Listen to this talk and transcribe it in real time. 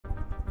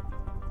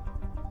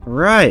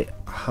Right,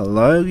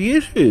 hello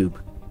YouTube.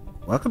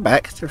 Welcome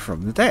back to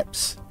From the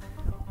Depths.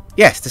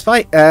 Yes,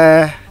 despite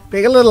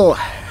being a little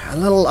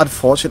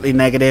unfortunately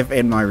negative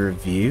in my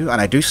review, and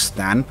I do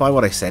stand by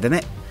what I said in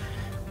it,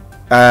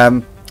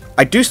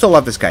 I do still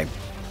love this game.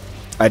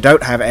 I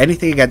don't have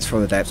anything against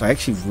From the Depths. I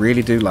actually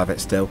really do love it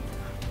still.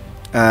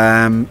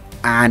 And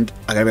I'm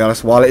gonna be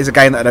honest, while it is a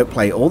game that I don't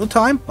play all the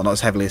time, well, not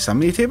as heavily as some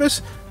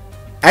YouTubers,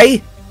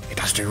 A, it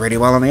does do really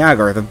well on the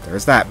algorithm, there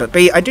is that, but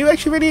B, I do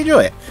actually really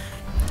enjoy it.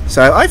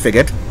 So I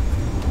figured,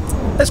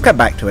 let's come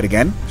back to it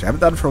again, which I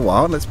haven't done for a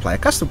while, and let's play a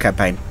custom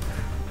campaign.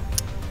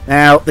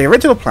 Now, the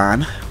original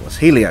plan was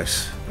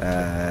Helios.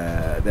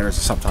 There is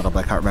a subtitle,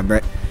 but I can't remember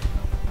it.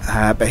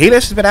 But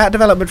Helios has been out of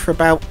development for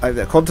about,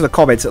 according to the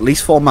comments, at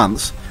least 4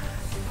 months.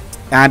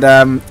 And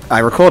I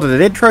recorded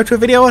an intro to a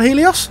video on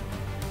Helios.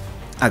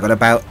 I got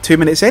about 2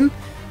 minutes in,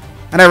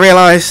 and I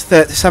realised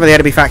that some of the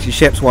enemy faction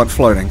ships weren't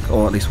floating,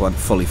 or at least weren't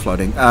fully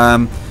floating.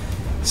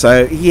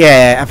 So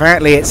yeah,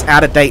 apparently it's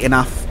out of date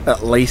enough,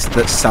 at least,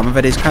 that some of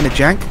it is kind of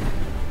jank.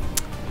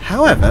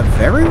 However,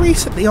 very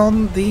recently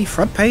on the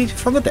front page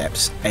From the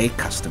Depths, a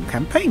custom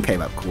campaign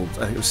came up called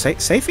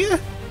Saipher?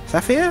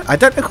 Saipher? I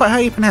don't know quite how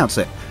you pronounce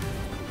it.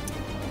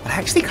 I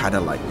actually kind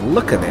of like the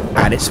look of it,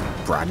 and it's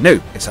brand new.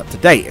 It's up to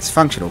date. It's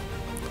functional.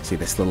 See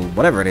this little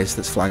whatever it is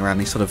that's flying around,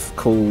 these sort of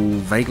cool,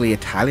 vaguely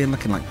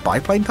Italian-looking like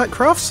biplane type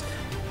crafts.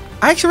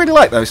 I actually really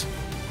like those.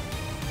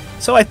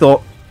 So I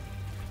thought,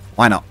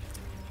 why not?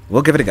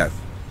 We'll give it a go.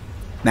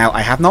 Now,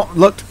 I have not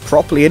looked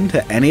properly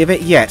into any of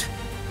it yet,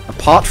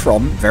 apart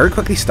from very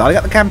quickly starting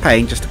up the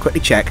campaign just to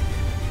quickly check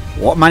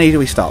what money do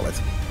we start with.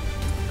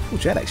 Cool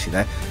jet actually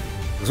there.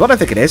 Because what I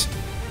think it is,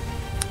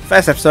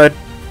 first episode,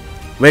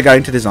 we're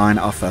going to design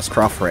our first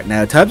craft for it.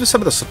 Now, in terms of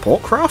some of the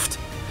support craft,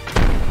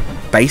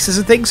 bases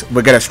and things,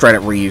 we're going to straight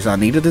up reuse our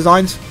needed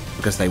designs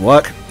because they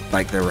work.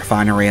 Like the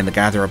refinery and the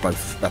gather are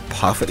both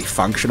perfectly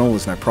functional.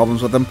 There's no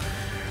problems with them.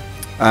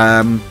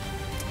 But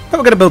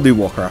we're going to build new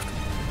warcraft.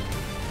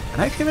 And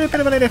actually, I have a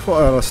bit of an idea for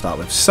what I'll start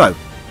with. So,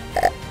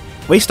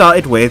 we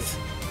started with,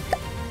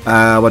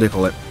 what do you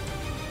call it?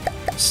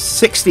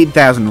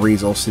 16,000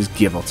 resources,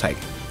 give or take.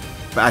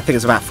 But I think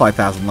it's about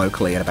 5,000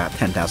 locally and about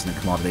 10,000 in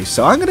commodities.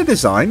 So I'm going to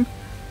design,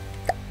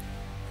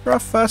 for our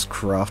first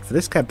craft for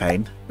this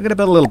campaign, we're going to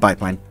build a little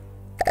biplane.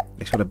 I'm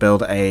going to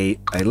build a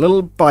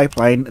little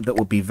biplane that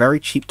will be very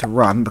cheap to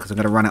run because I'm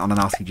going to run it on an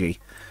RTG.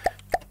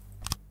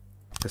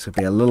 This will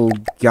be a little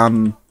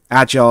gun,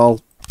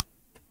 agile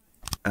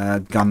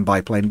gun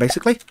biplane,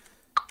 basically.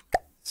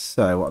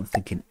 So what I'm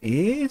thinking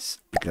is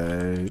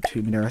go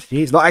 2 meter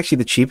RTG. It's not actually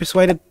the cheapest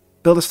way to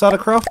build a starter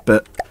craft,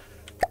 but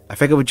I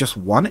figure with just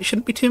one it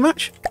shouldn't be too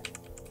much.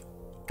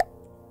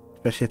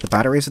 Especially if the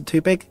battery isn't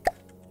too big.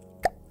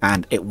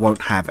 And it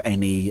won't have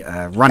any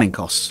running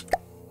costs,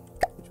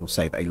 which will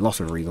save a lot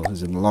of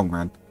resources in the long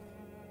run.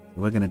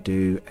 We're going to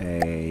do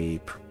a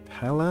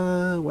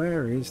propeller.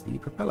 Where is the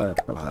propeller?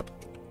 Propeller hub.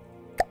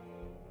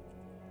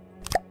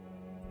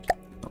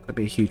 Not going to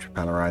be a huge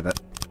propeller either.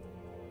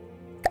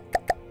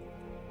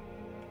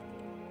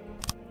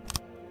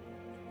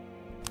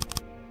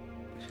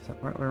 Is that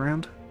the right way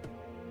around?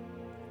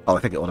 Oh, I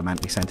think it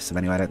automatically centers them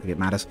anyway. I don't think it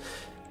matters.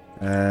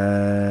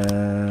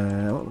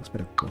 What looks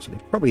better?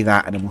 Probably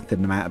that, and then we'll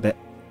thin them out a bit.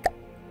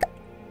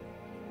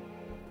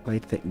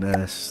 Blade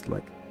thickness,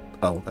 like,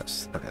 oh,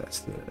 that's okay.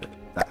 That's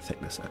that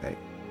thickness. Okay.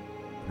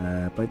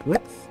 Blade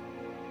width.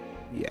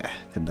 Yeah,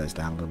 thin those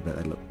down a little bit.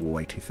 They look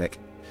way too thick.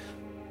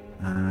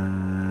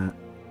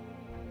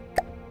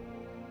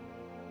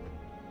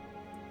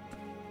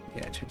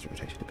 Yeah, change the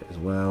rotation a bit as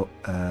well.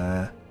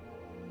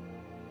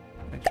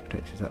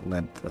 Is that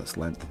length? That's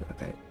length.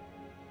 Okay.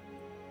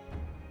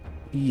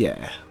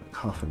 Yeah, like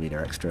half a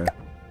meter extra.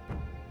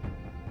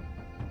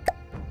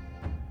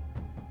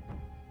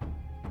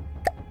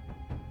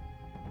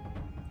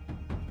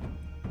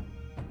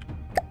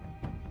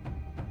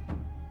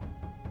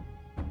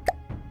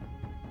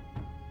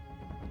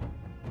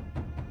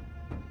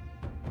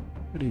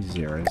 What is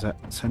 0? Is that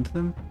center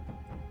them?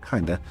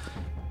 Kinda.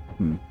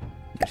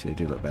 Actually,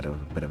 they do look better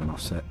with a bit of an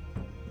offset.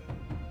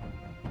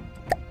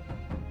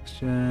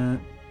 Yeah,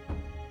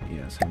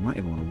 so I might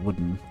even want a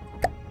wooden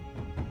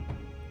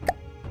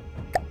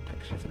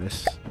texture for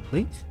this.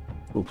 Pleat?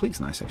 Oh,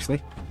 pleat's nice,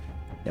 actually.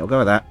 Yeah, we'll go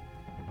with that.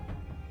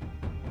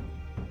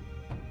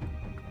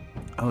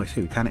 Oh, I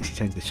see, we can actually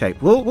change the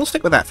shape. We'll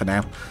stick with that for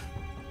now.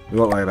 We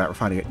won't worry about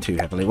refining it too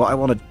heavily. What I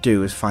want to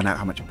do is find out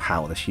how much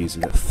power this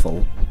uses at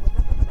full.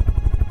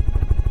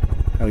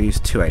 I'll use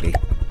 280.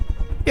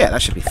 Yeah,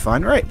 that should be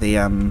fine, right? The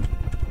I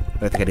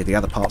don't think any of the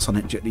other parts on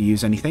it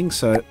use anything,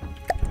 so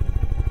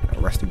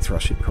resting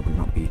thrust should probably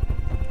not be.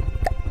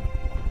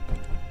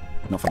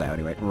 Not for now,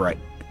 anyway. Right.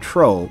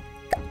 Control.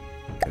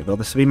 We build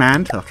this to be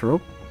manned, after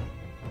all.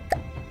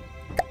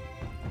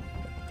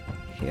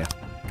 Here.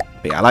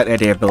 But yeah, I like the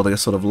idea of building a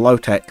sort of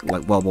low-tech,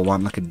 like World War I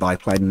looking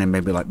biplane, and then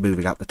maybe like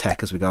moving up the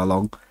tech as we go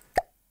along.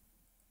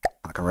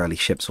 Like our early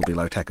ships will be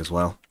low-tech as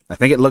well. I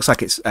think it looks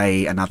like it's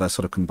another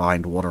sort of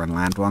combined water and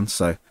land one,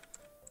 so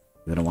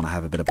we're going to want to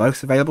have a bit of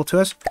both available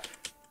to us.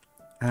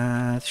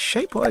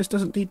 Shape-wise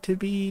doesn't need to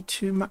be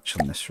too much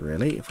on this,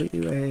 really. If we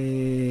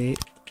do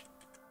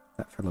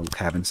that for a little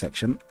cabin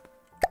section,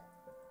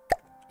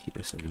 keep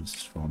this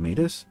as 4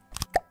 meters.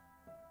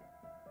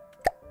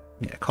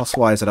 Yeah,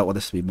 cost-wise, I don't want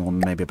this to be more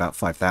than maybe about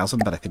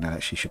 5,000, but I think that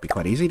actually should be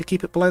quite easy to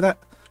keep it below that.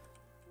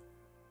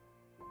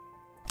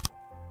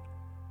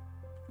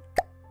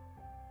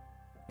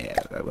 Yeah,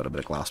 a little bit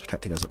of glass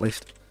protecting us at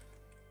least.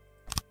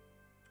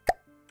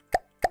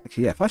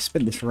 Actually, yeah, if I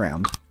spin this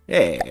around,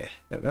 yeah, there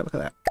we go, look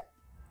at that.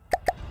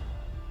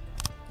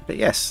 But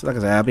yes, like I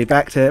say, I'll be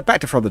back to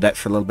From the Depths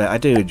for a little bit. I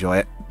do enjoy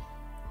it.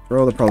 For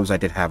all the problems I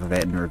did have with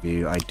it in the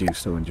review, I do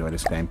still enjoy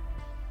this game.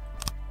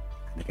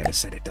 And again, I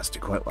said it does do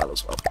quite well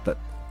as well, but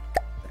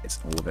it's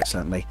all of it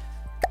certainly.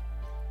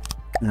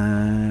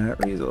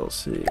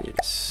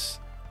 Resources.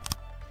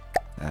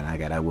 And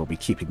again, I will be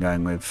keeping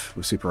going with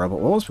Super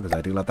Robot Wars because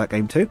I do love that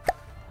game too.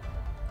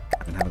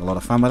 I've been having a lot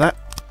of fun with that.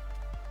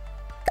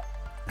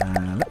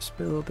 Let's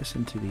build this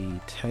into the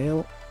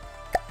tail.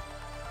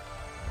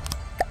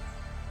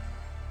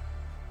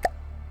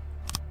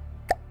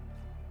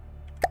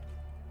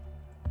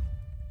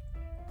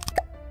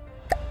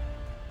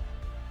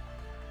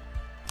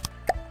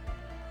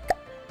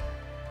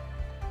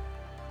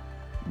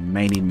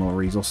 May need more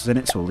resources in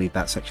it, so we'll leave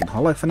that section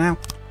hollow for now.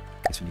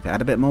 Guess we need to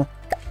add a bit more.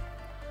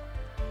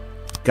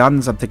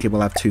 Guns, I'm thinking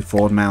we'll have 2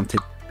 forward-mounted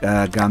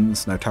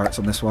guns, no turrets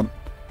on this one.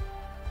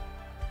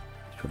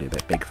 It's probably a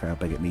bit big for how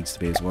big it needs to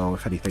be as well,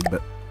 if anything,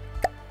 but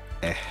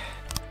I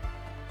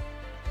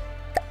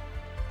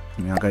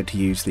mean, I'm going to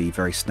use the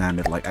very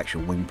standard, like,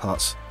 actual wing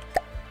parts.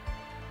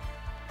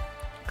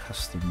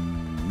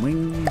 Custom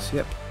wings,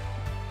 yep.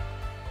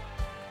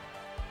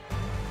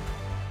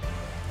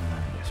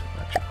 Yes, we've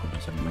got actual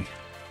corners, haven't we?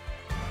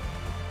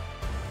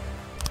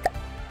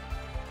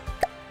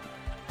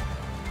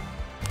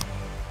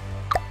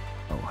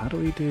 How do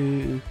we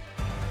do...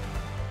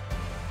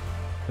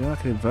 Is there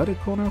like an inverted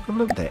corner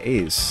equivalent? There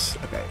is.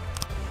 Okay.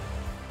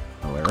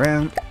 All the way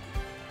around.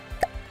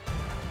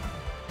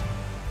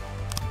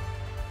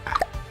 Ah.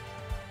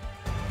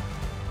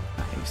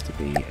 That needs to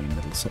be a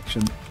middle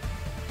section.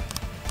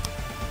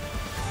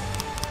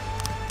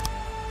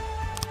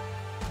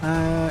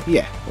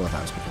 Yeah. Well,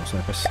 that was before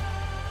surface.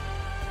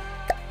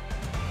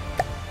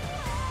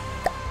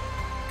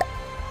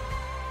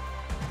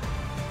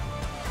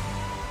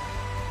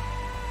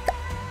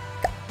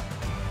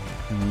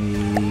 Can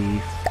we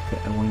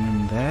fit a wing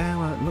in there?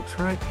 Well, it looks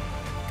right.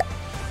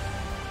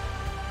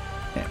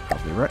 Yeah,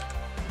 probably right.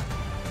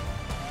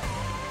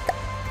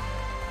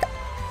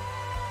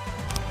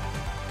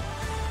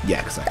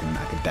 Yeah, because I can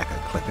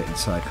deco clip it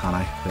inside, can't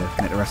I?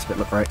 To make the rest of it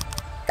look right.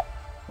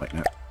 Wait,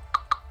 no.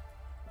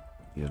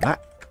 Do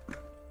that.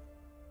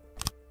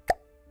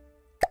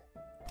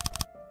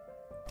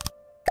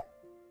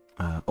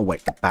 Oh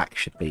wait, the back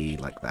should be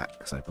like that,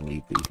 because I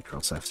believe the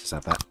control surfaces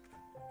have that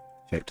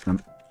shape to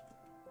them.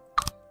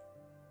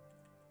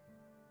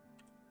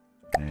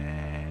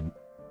 And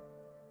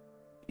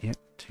yep,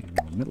 2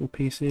 more middle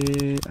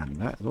pieces, and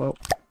that as well.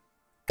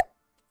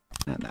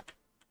 And that.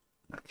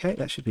 Okay,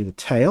 that should be the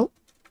tail.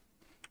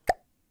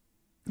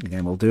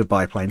 Again, we'll do a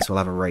biplane, so we'll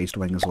have a raised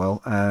wing as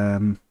well.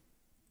 Do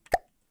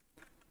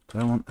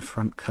I want the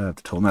front curved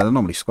at all? No, they're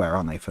normally square,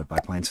 aren't they, for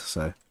biplanes,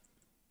 so...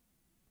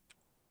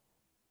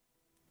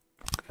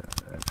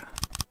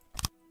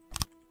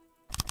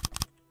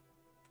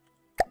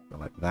 Go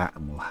like that,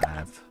 and we'll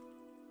have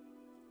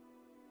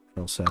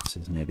control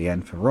surfaces near the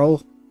end for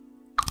roll.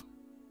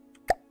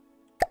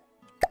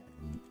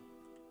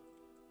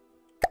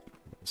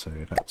 So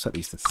if I'll set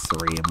these to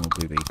 3, and we'll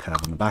do the curve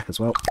on the back as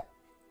well.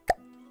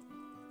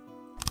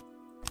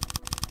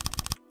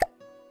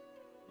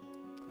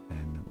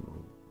 And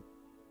we'll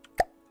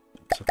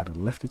look at a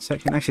lifted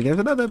section. Actually, there's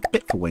another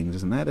bit for wings,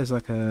 isn't there? There's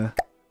like a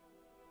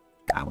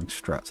wing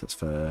struts. That's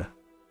for...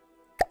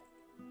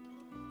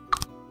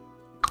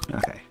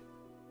 Okay.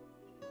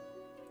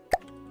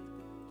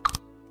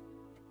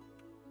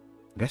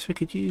 I guess we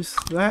could use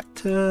that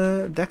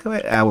to deco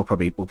it. We'll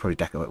probably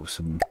deco it with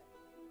some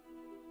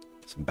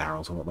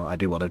barrels or whatnot. I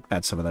do want to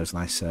add some of those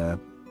nice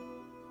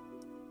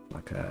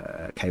like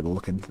cable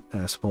looking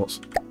supports.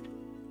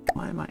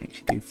 What I might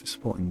actually do for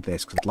supporting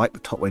this, because I'd like the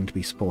top wing to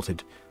be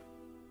supported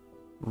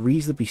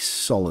reasonably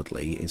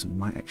solidly, is we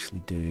might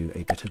actually do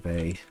a bit of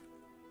a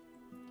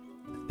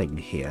thing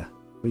here.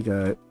 If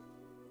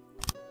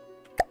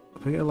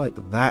we go like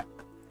that,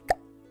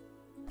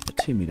 a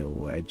 2 meter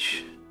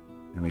wedge,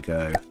 and we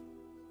go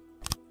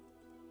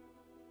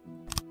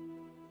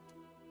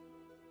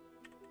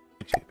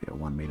actually it'd be a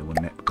 1 meter,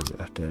 wouldn't it? Because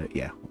it'd have to,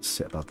 yeah,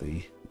 sit above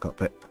the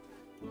cockpit.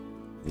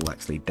 We'll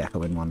actually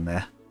deco in one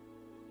there.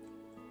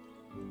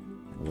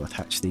 We'll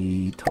attach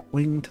the top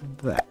wing to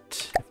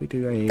that. If we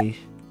do a...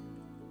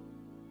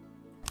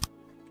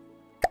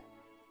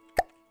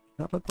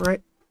 That look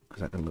right?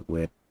 Is that going to look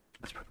weird?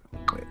 That's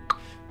probably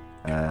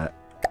weird.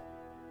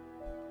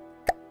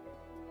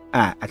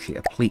 Actually,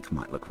 a pleat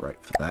might look right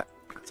for that,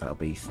 because that'll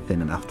be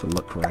thin enough to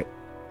look right.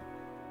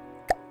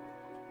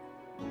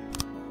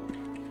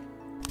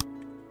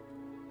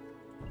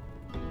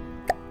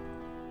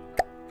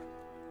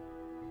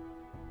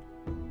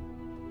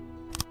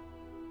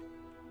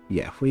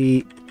 Yeah, if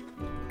we...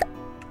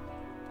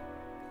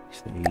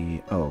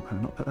 See, oh, can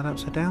I not put that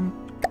upside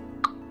down?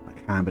 I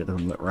can, but it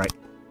doesn't look right.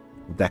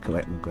 We'll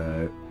decorate and we'll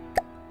go...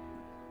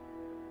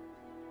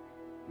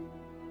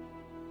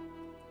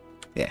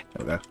 Yeah, there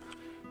we go.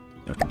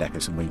 We can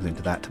decorate some wings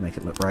into that to make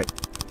it look right.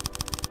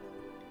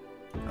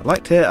 I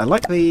like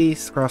the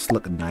grass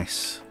looking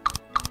nice.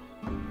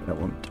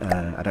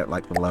 I don't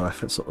like the low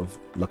effort sort of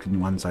looking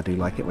ones. I do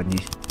like it when you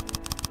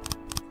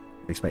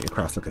make your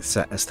grass look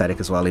aesthetic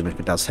as well, even if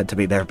it does tend to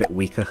be they're a bit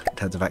weaker in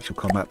terms of actual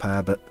combat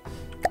power, but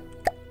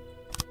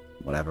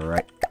whatever,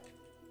 right?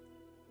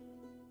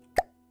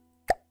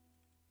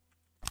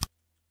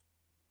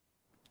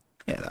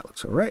 Yeah, that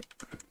looks alright.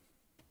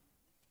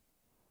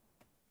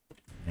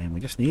 And we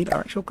just need our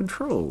actual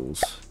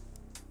controls.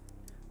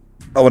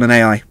 Oh, and an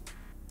AI.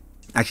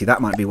 Actually,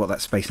 that might be what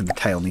that space in the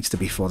tail needs to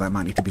be for. That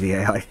might need to be the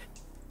AI.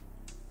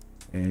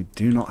 I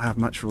do not have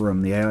much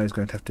room. The AI is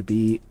going to have to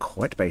be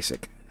quite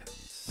basic.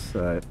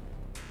 So,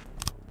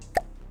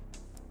 I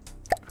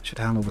should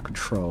handle the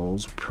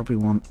controls. We probably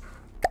want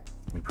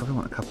a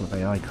couple of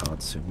AI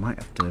cards, so we might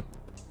have to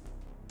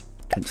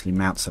potentially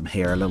mount some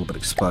here, a little bit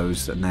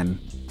exposed, and then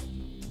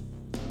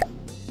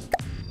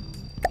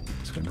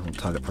it's going to hold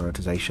target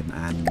prioritization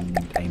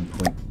and aim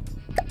point.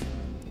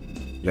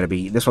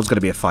 This one's going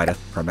to be a fighter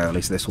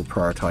primarily, so this will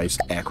prioritize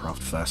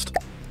aircraft first.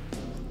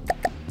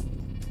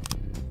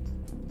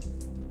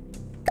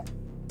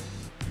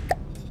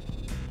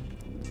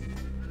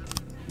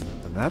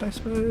 That, I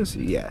suppose?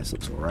 Yeah, this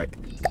looks alright.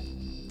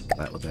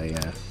 That was a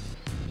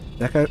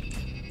deco.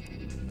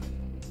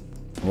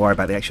 Don't worry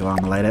about the actual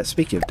armor later.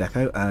 Speaking of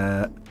deco,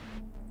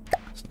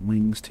 some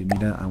wings, 2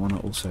 meter. I want to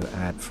also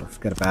add,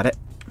 forget about it,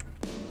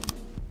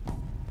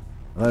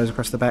 those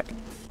across the back.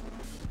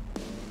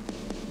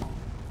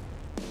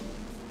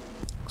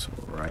 Looks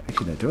alright.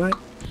 Actually, no, do I?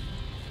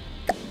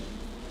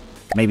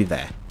 Maybe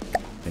there.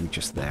 Maybe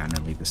just there, and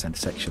then leave the center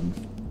section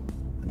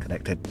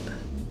unconnected.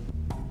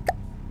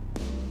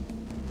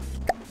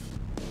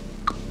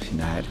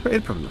 Nah,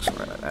 it probably looks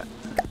alright like that.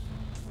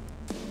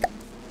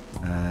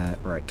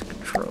 Right,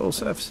 control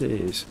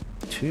surfaces.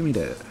 2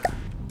 meter.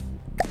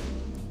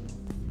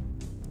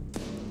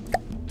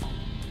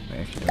 I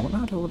actually don't want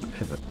that, I want the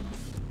pivot.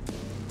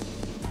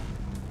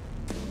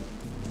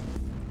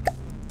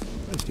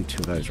 Let's do 2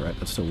 of those, right?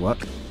 That'll still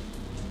work.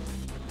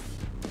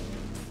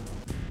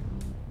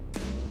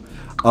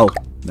 Oh,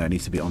 no, it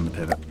needs to be on the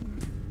pivot.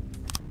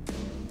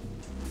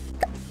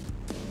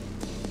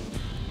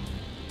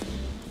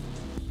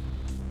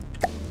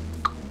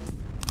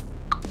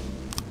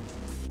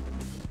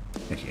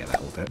 Yeah,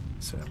 that will do.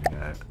 So there we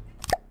go.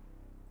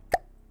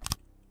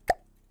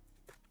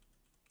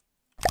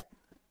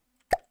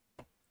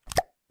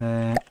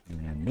 There,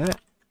 and there.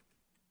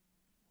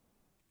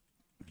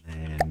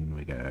 And then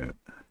we go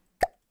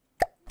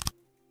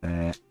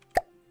there,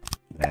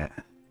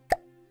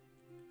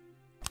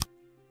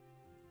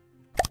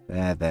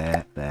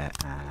 there, there,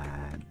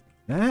 and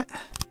there.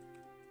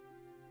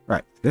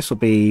 Right, this will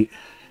be.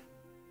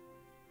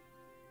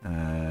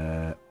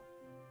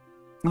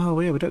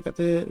 Oh yeah, we don't get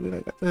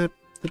the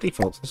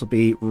defaults. This will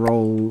be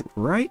roll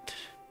right.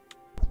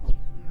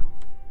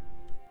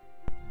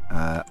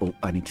 Oh,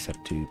 I need to set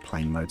it to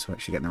plane mode so I'm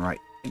actually getting the right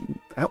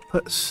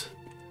outputs.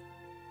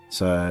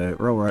 So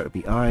roll right would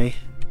be I.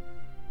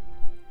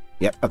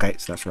 Yep. Okay,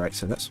 so that's right.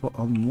 So that's what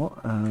on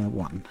what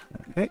 1.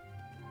 Okay.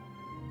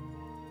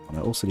 And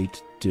I also need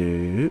to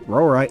do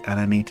roll right, and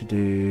I need to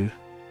do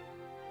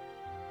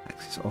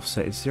axis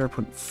offset is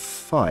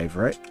 0.5,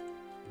 right?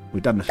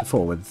 We've done this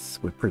before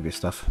with previous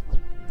stuff.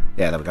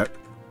 Yeah, there we go.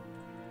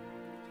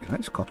 Can I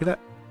just copy that?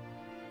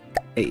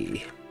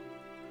 A.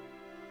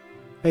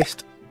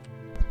 Paste.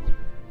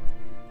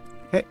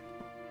 Okay.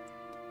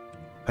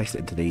 Paste it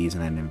into these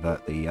and then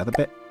invert the other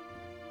bit.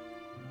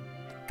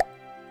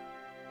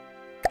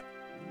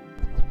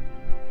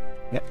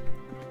 Yep.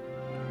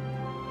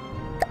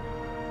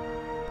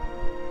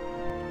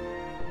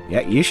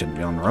 Yeah, you shouldn't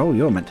be on the roll.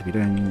 You're meant to be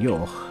doing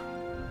your.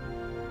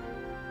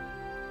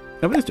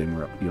 Nobody's doing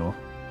your.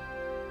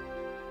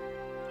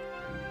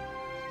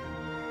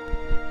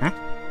 Huh?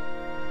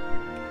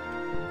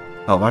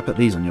 Oh, I put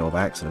these on your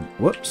by accident.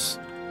 Whoops.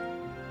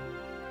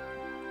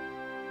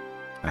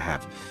 I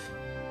have.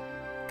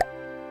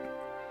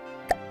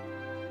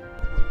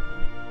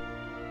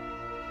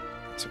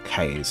 So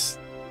K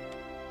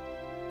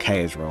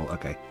is roll.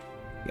 Okay.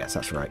 Yes,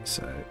 that's right.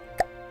 So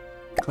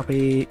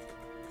copy.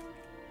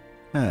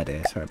 Oh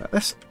dear, sorry about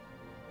this.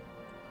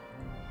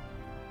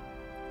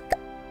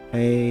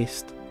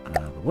 Paste.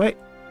 Wait.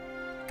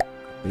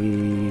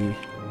 Copy.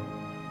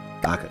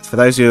 Okay. For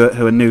those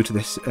who are new to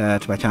this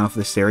to my channel for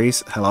this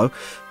series, hello.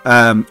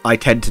 I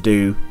tend to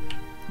do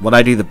when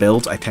I do the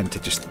builds. I tend to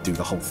just do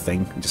the whole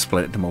thing and just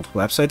split it into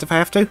multiple episodes if I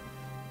have to.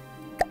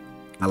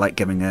 I like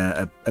giving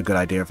a good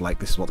idea of like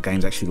this is what the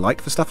game's actually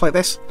like for stuff like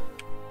this.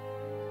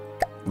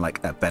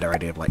 Like a better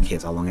idea of like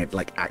here's how long it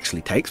like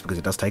actually takes, because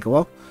it does take a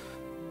while.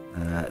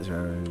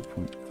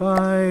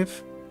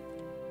 0.5.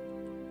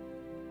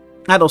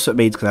 That also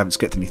means, because I haven't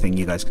skipped anything,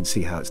 you guys can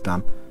see how it's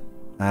done.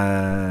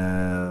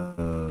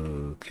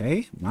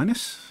 Okay,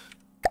 minus.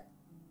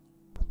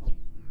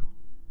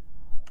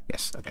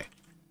 Yes, okay.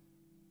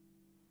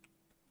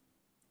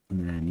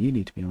 And then you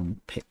need to be on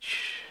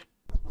pitch.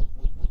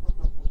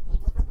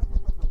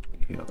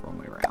 You go the wrong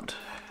way around.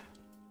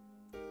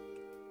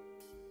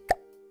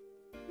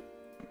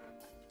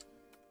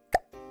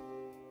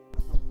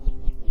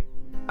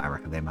 I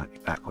reckon they might be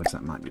backwards,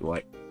 that might be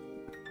white.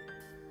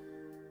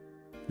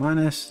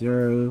 Minus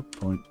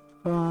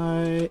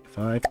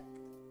 0.55.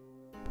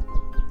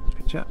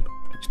 Pitch up,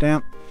 pitch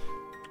down.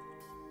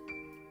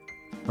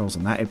 Rolls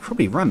on that. It'd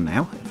probably run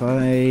now if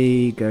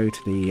I go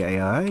to the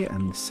AI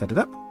and set it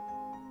up.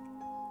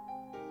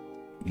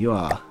 You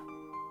are.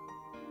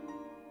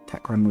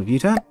 Attack run with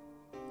U-turn.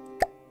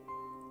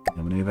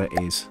 The maneuver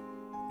is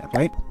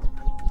airplane.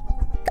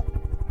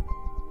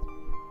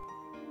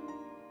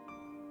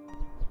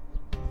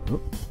 Oh.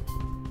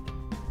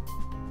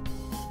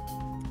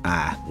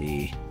 Ah,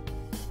 the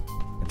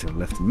center of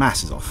lift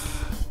mass is off.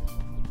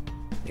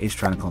 It is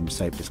trying to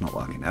compensate, but it's not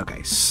working.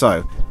 Okay,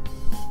 so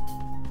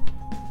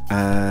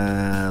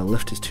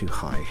lift is too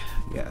high.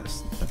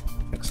 Yes,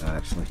 fix that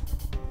actually.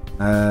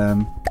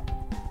 No,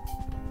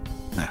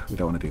 we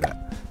don't want to do that.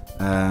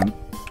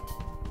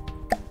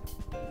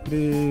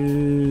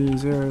 Do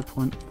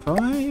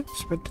 0.5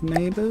 spread to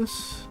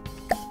neighbours.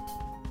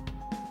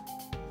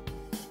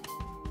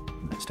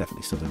 It's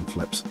definitely still doing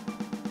flips.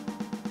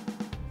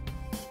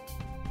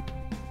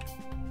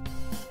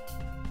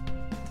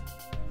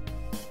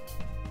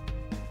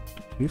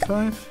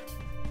 $2.5.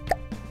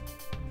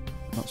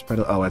 Not spread.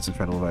 Oh, add some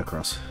spread all the way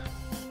across.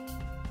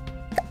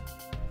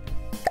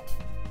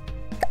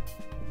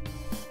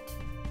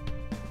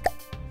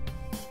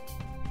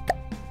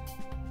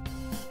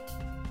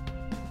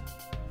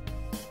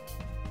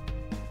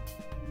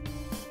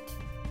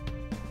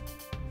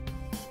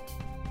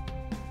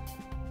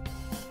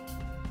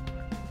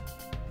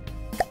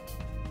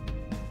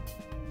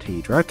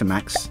 T drive to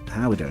max.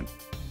 How are we doing?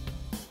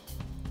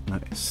 No,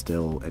 it's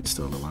still a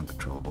little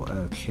uncontrollable.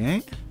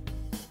 Okay.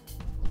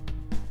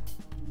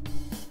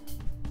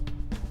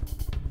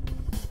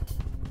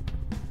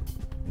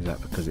 Is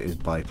that because it is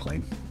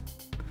biplane?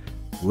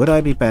 Would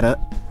I be better?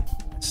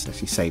 Let's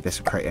actually save this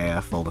and create an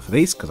AR folder for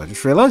these, because I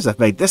just realised I've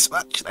made this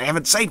much. I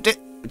haven't saved it,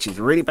 which is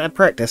really bad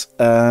practice.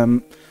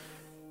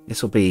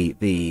 This will be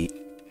the.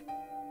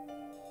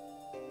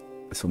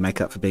 This will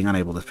make up for being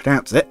unable to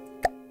pronounce it.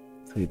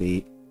 Through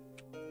the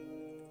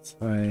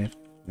Saipher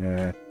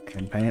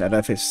Campaign. I don't know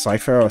if it's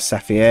Saipher or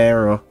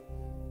Saipher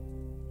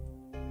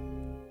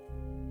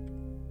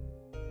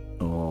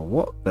or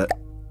what, but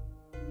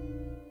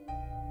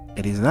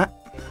it is that.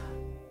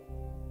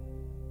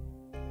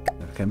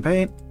 Saipher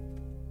Campaign.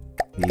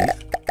 The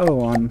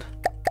IORC.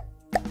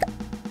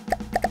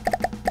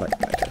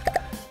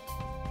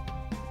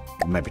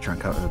 Or maybe try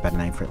and come up with a better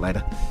name for it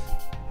later.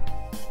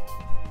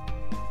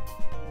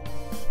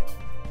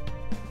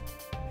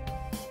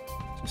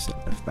 Just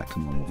set this back to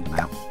normal for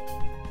now.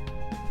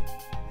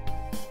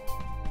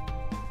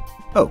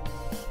 Oh.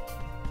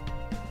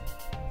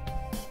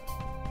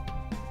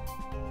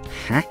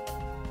 Huh?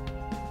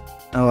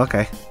 Oh,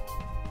 okay.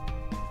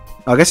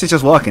 I guess it's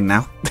just working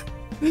now.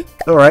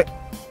 Alright.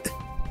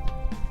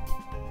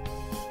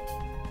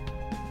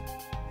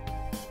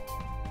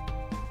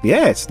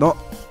 Yeah, it's not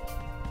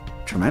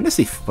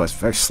tremendously... Well, it's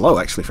very slow,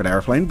 actually, for an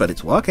aeroplane, but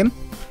it's working. You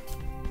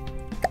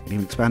can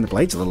even expand the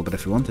blades a little bit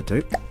if you wanted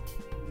to.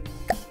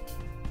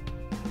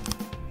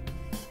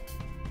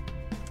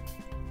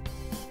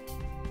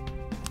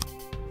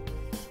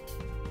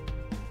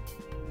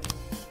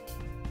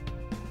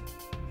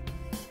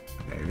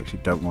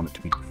 Don't want it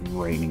to be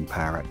draining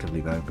power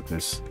actively though,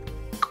 because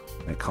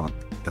it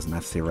doesn't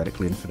have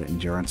theoretically infinite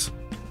endurance.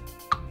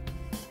 I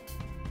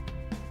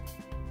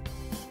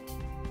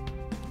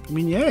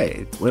mean, yeah,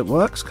 it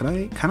works. Can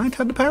I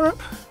turn the power up?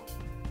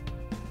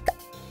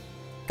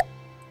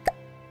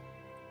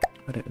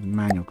 I do it with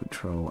manual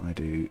control. I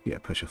do, yeah,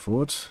 push it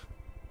forwards.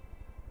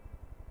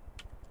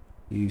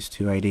 Use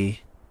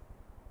 280.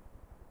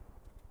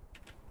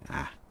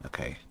 Ah,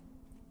 okay.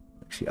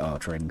 Actually are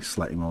draining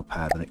slightly more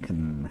power than it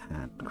can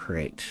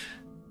create.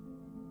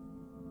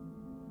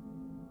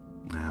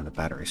 Now the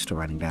battery's still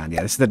running down.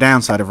 Yeah, this is the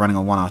downside of running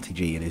on one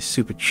RTG. It is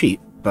super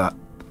cheap, but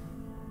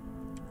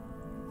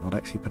not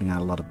actually putting out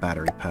a lot of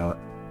battery power.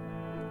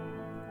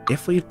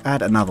 If we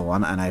add another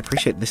one, and I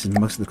appreciate this is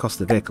most of the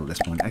cost of the vehicle at this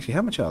point. Actually,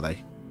 how much are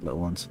they?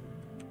 Little ones.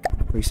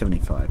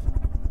 $375.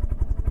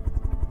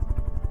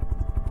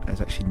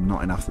 There's actually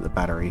not enough that the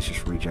battery is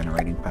just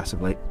regenerating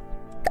passively.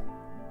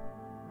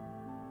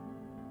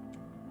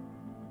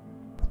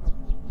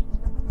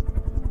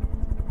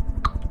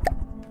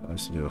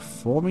 To do a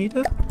 4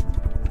 meter.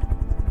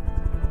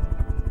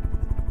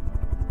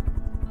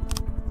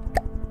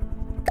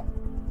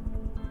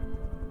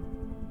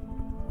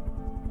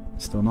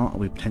 Still not. Are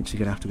we potentially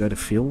going to have to go to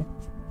fuel?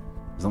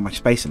 There's not much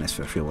space in this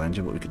for a fuel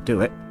engine, but we could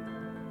do it.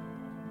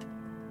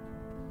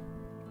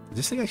 Is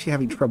this thing actually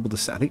having trouble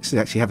descending? I think it's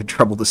actually having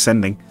trouble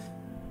descending.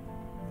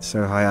 It's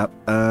so high up.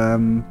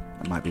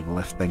 That might be the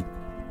lift thing.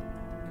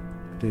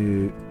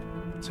 Do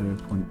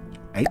 0.5.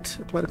 8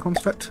 apply the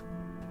construct.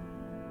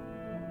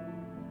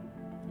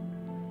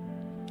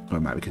 Or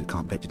it might be because it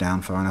can't pitch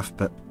down far enough,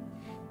 but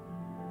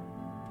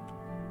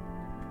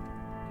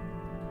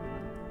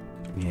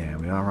yeah,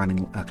 we are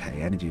running.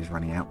 Okay, energy is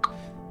running out.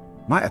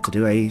 Might have to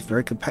do a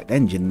very compact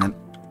engine then,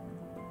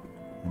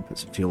 and put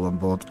some fuel on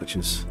board, which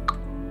is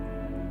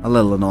a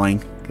little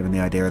annoying given the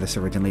idea of this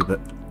originally,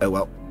 but oh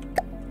well.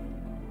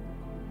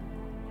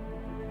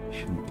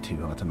 Shouldn't be too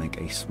hard to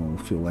make a small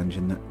fuel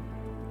engine that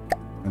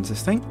runs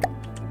this thing.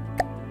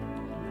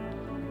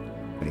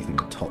 If anything,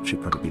 the top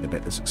should probably be the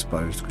bit that's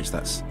exposed, because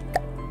that's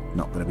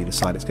not going to be the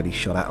side that's getting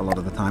shot at a lot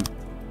of the time.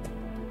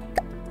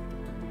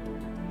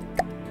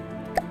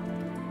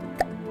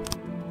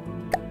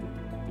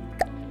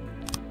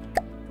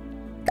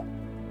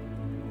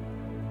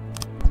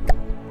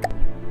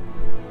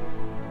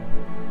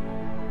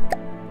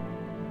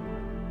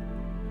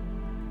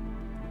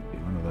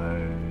 One of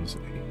those,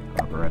 a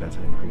carburetor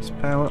to increase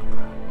power.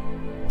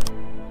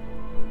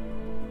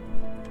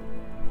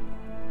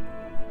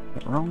 Is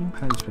that wrong?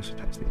 How are you supposed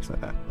to test these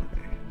like that?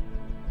 Okay.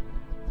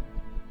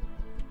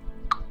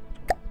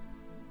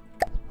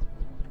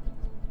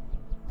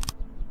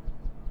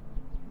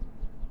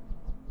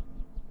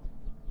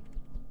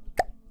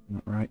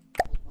 Not right.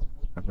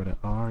 Carburetor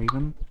R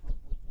even.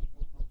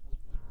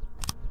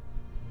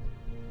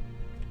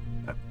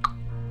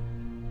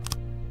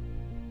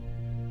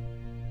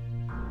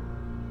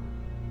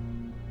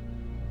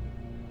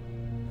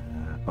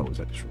 Oh, was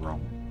that just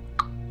wrong?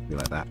 Be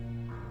like that.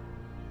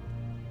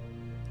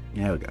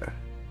 There we go.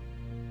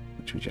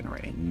 Which we're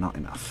generating, not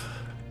enough.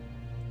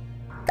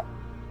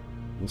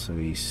 Also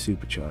the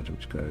supercharger,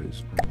 which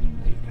goes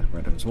on the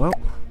carburetor as well.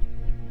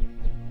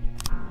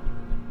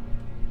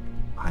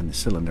 Behind the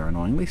cylinder,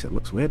 annoyingly, so it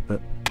looks weird, but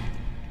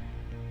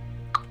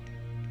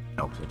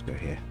oh, so to go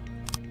here.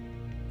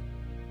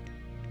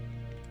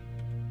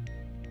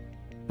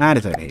 And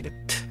it's overheated.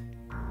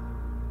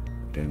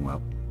 Doing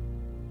well.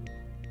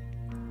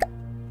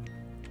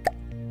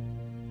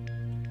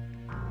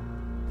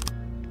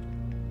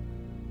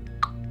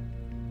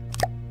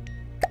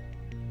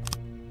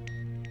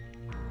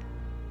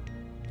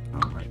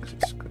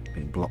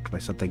 Blocked by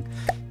something.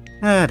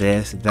 Ah,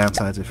 there's the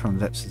downsides of from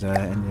Depth's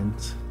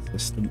engines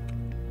system.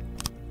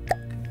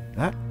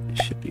 That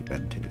should be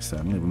vented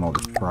externally. We're more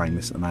just trying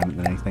this at the moment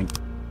than anything.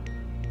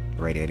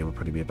 The radiator would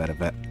probably be a better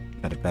bet.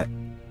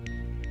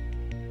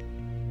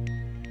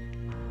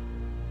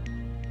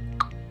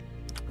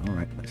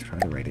 Alright, let's try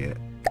the radiator.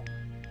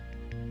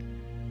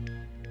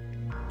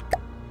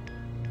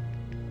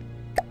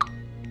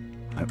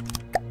 Nope.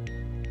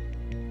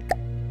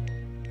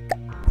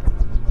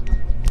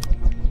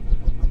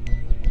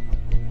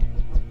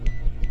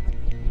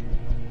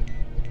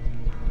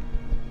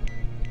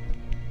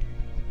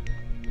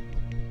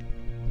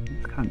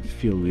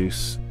 Fuel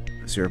use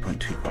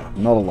 0.2,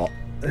 not a lot.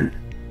 Can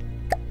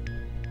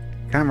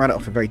run it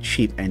off a very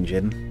cheap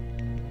engine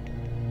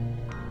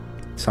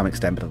to some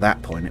extent, but at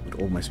that point it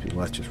would almost be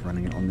worth just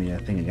running it on the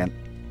thing again.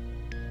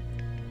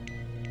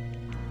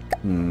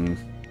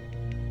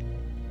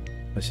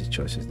 What's his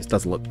choices? This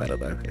does look better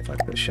though if I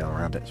put a shell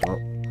around it as well.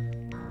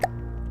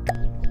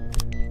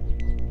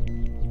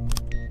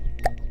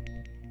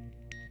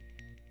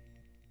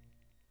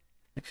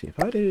 Actually, if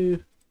I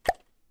do.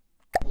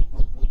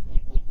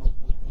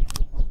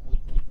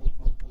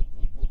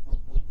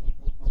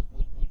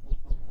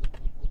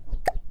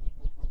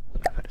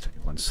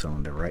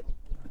 Cylinder, right?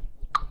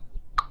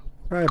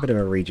 Try a bit of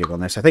a rejig on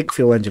this. I think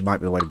fuel engine might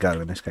be the way to go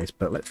in this case,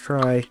 but let's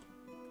try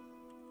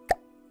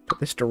put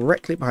this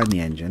directly behind the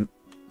engine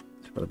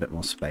to put a bit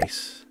more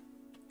space.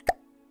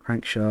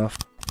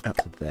 Crankshaft up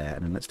to there,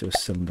 and then let's do a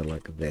cylinder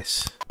like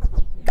this.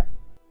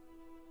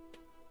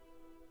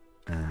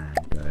 And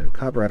go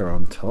carburetor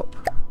on top.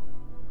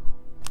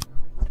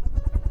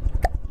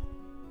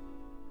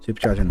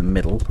 Supercharger in the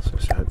middle, so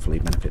this will hopefully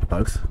benefit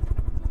both.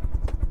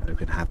 We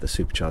can have the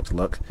supercharged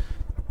look.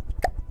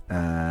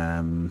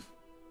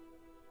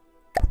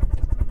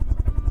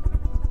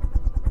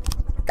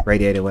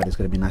 Radiator where there's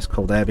going to be nice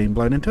cold air being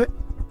blown into it.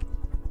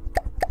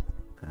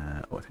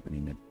 Oh, I think we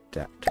need an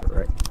adapter,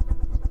 right?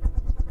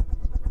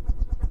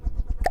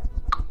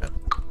 Oh.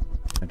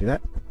 Can I do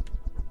that?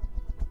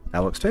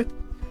 That works too.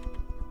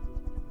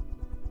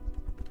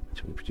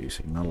 So we're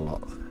producing not a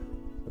lot at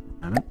the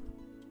moment.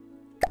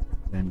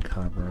 Then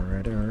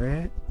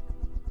carburetor.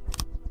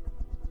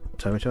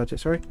 Turbocharge it,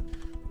 sorry.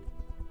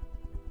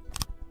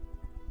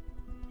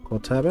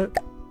 Quad turbo.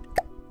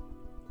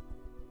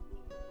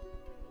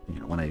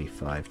 Yeah,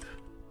 185.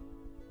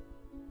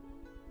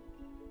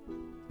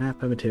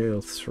 Per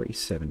material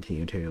 370,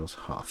 materials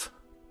half.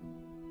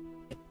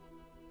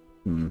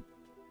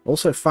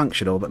 Also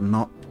functional, but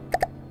not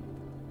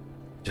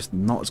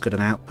as good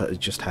an output as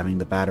just having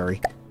the battery.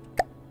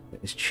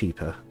 It's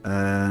cheaper.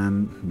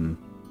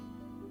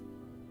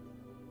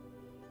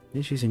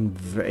 It's using.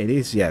 It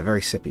is, yeah,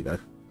 very sippy though.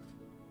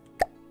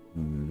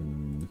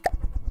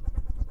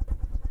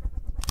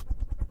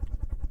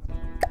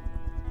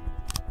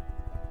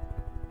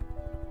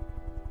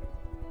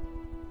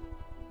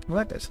 I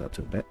like that up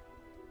to a bit.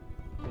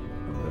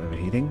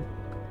 overheating.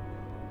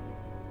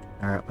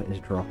 Our output is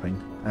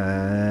dropping.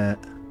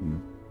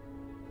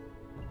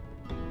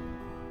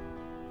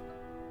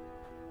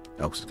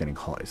 Oh, it's getting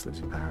hot. It's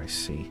losing power. I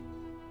see.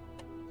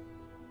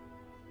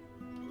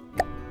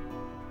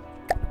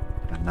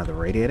 Another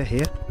radiator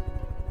here.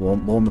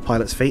 Warm the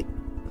pilot's feet.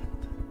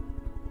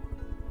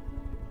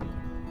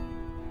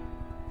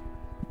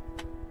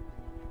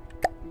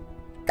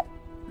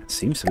 That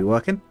seems to be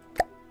working.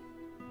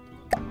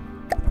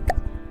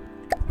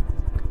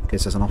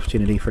 Gives us an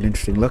opportunity for an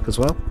interesting look as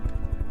well.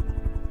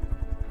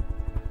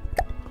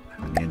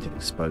 And the engine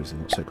exposed is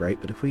not so great,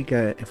 but if we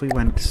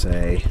went,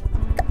 say,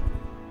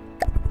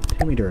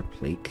 2 meter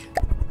oblique,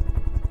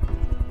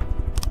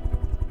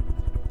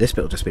 this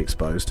bit will just be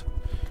exposed.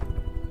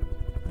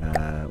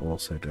 We'll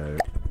also go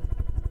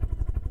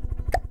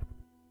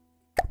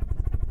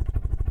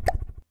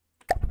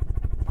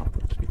I'll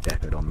put it to be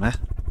decoed on there.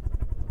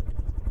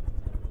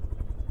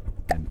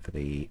 And for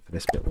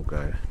this bit we'll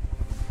go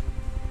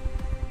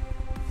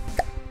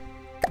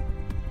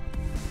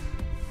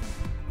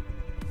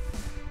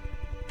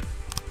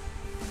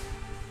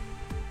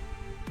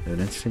an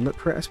interesting look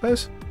for it, I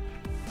suppose.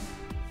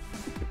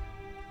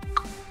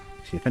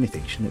 See, if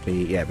anything, shouldn't it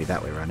be... yeah, it'd be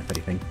that way around, if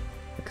anything.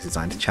 Because it's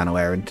designed to channel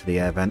air into the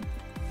air vent.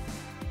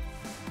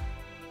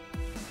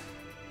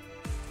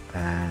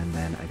 And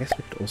then I guess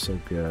we could also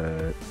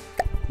go...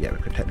 yeah, we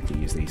could technically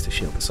use these to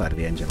shield the side of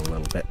the engine a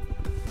little bit.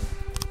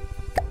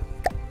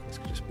 This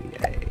could just be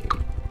a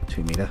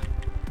 2 meter.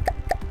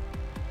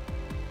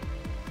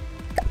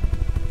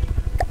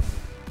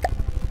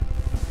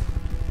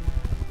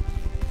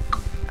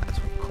 That's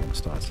what the corner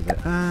starts with it.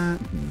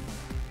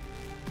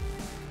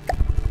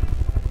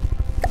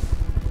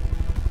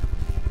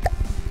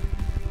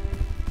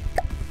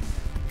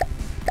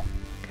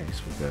 Okay,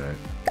 so we'll go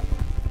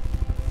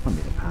 1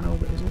 meter panel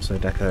that is also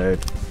decoed.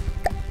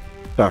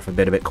 Sorry if I've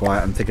been a bit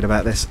quiet, I'm thinking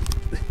about this.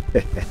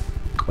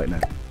 Wait, no.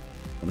 That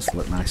must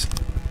look nice.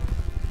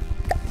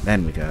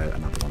 Then we go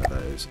another one of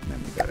those, and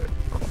then we go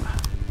corner.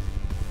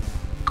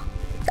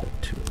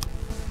 Two.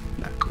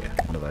 No, yeah,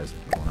 one of those in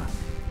the corner.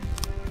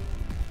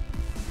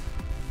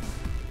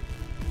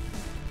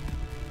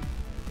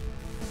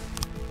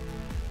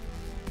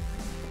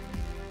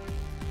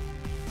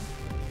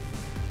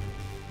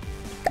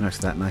 Most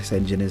of that nice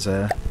engine is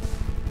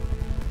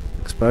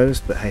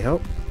exposed, but hey ho,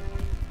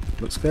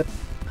 looks good.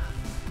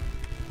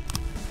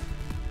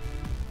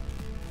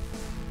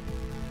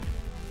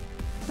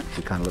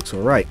 Actually kind of looks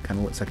alright, kind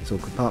of looks like it's all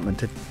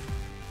compartmented.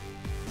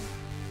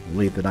 We'll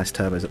leave the nice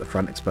turbos at the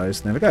front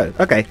exposed, there we go.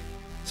 Okay,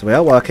 so we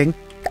are working.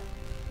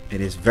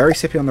 It is very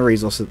sippy on the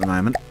resources at the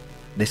moment.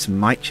 This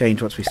might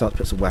change once we start to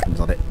put some weapons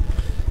on it.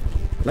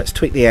 Let's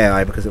tweak the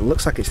AI because it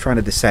looks like it's trying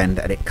to descend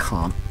and it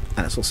can't,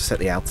 and it's also set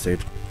the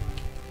altitude.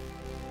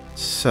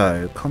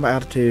 So, combat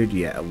altitude,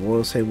 yeah,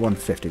 we'll say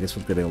 150. This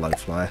one's going to be a low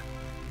flyer.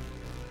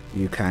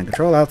 You can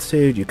control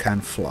altitude, you can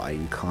fly,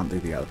 you can't do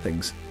the other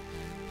things.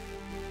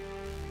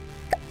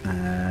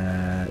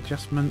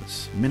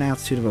 Adjustments, min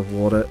altitude above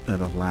water,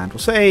 above land. We'll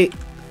say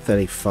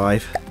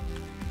 35.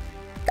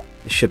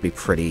 This should be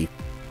pretty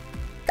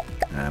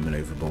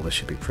maneuverable. This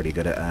should be pretty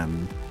good at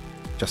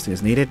adjusting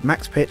as needed.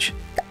 Max pitch.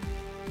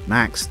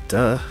 Max,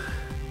 duh.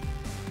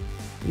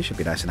 You should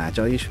be nice and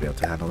agile, you should be able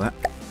to handle that.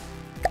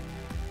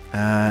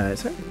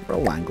 Is there a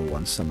roll angle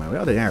one somewhere? We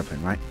are doing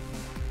aeroplane, right?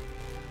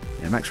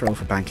 Yeah, max roll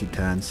for banking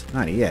turns.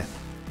 90, yeah.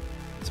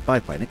 It's a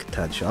biplane, it can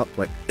turn sharp.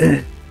 Like,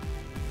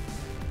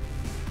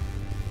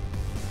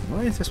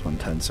 why is this one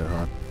turned so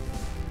hard?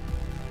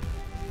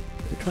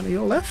 Is it trying to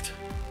your left?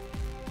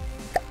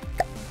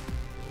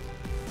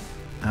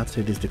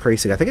 Altitude is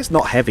decreasing. I think it's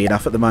not heavy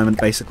enough at the moment,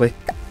 basically.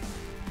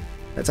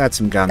 Let's add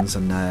some guns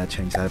and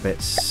change that a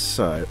bit.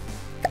 So,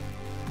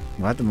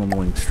 we'll add them on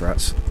wing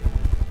struts.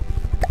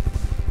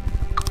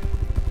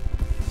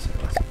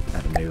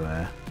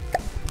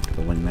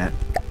 The wing net.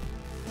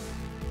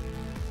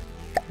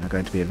 Now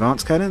going to be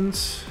advanced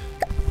cannons.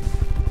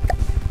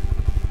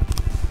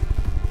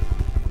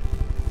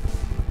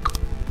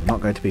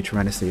 Not going to be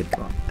tremendously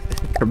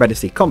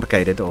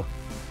complicated, or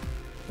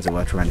as it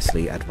were,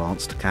 tremendously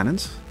advanced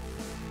cannons.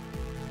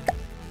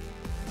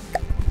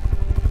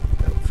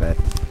 Fair.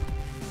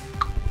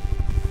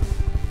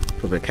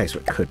 Probably a case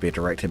where it could be a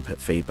direct input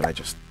feed, but I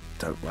just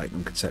don't like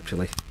them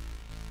conceptually.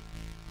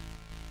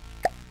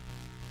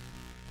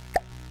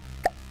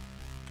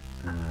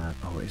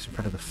 Oh, it's in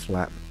front of the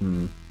flap.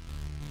 Maybe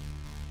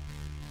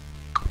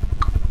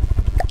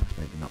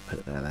not put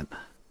it there then.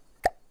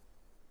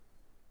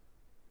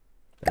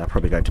 They're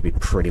probably going to be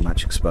pretty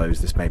much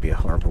exposed. This may be a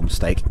horrible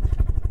mistake.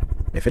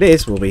 If it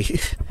is, we'll be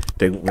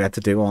doing what we had to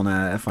do on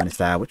Finest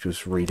Hour, which was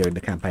redoing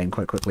the campaign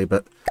quite quickly,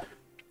 but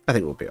I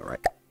think we'll be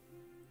alright.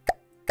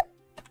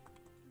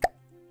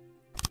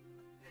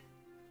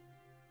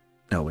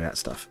 Oh, we had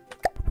stuff.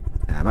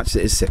 How much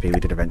it is sippy, we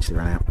did eventually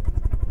run out.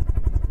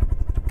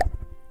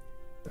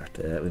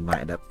 But we might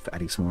end up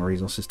adding some more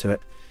resources to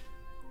it.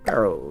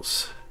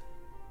 Barrels.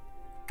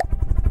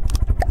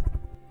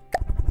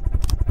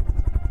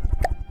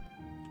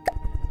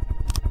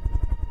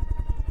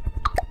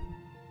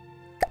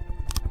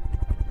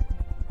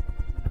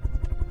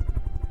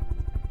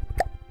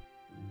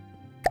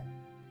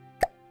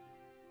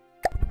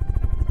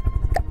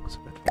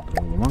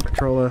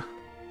 controller.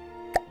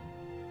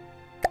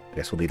 I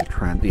guess we'll need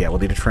a we'll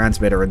need a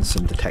transmitter and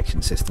some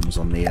detection systems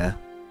on the on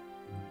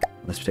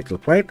this particular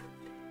plane.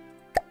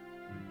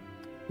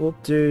 We'll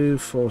do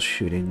for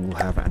shooting. We'll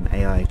have an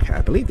AI.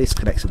 I believe this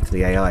connects into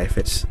the AI if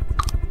it's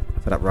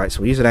set up right.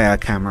 So we'll use an AI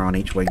camera on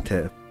each wing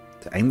to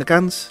aim the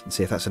guns and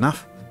see if that's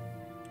enough.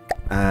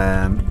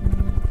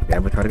 Yeah,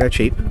 we'll try to go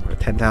cheap. We're at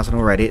 10,000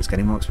 already. It's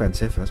getting more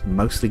expensive. That's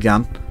mostly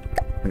gun.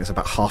 I think it's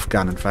about half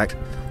gun, in fact.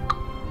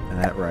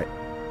 Right.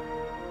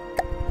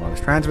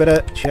 Wireless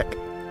transmitter. Check.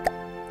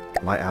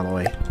 Light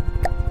alloy.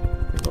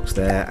 It looks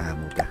there,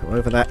 and we'll deco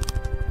over that.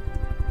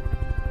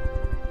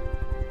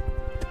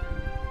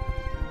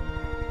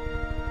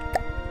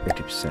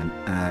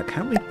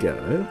 Can we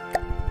go?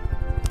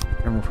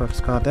 General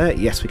purpose card there?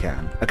 Yes, we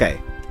can. Okay.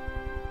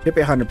 Should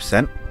be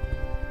 100%.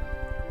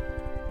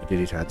 We do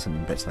need to add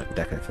some bits like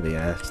deco for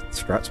the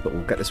struts, but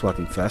we'll get this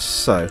working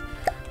first. So,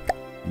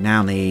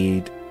 now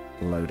need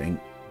loading.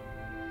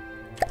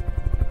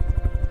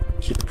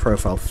 Keep the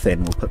profile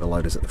thin, we'll put the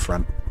loaders at the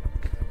front.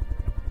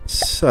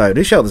 So,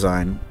 new shell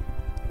design.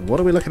 What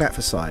are we looking at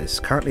for size?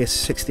 Currently a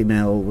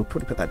 60mm. We'll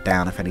probably put that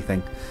down, if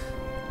anything.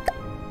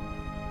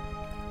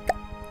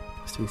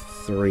 Let's do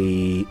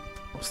 3...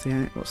 What's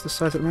the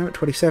size at the moment?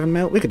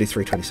 27mm? We could do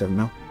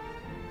 327mm.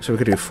 So we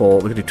could do 4...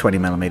 We could do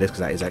 20mm, because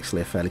that is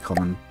actually a fairly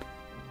common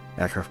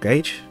aircraft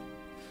gauge.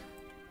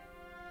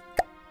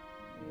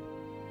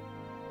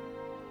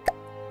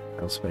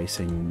 L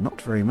spacing, not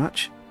very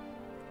much.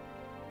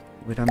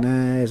 We're done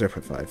there.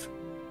 0.5.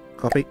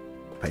 Copy.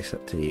 Paste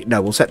that to...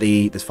 No, we'll set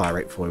this fire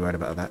rate before we worry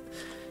about that.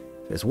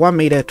 So it's 1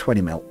 meter,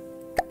 20mm.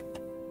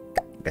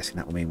 I'm guessing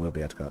that will mean we'll be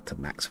able to go up to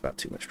max without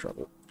too much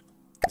trouble.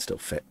 And still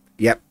fit.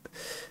 Yep.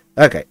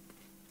 Okay.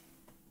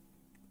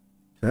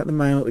 So at the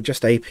moment, we're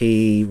just AP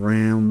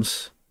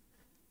rounds.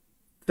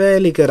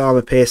 Fairly good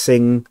armor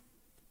piercing.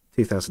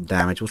 2,000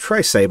 damage. We'll try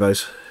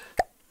Sabos.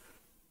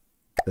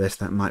 For this,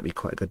 that might be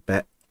quite a good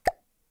bet.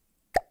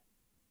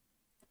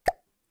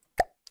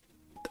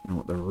 Don't know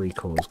what the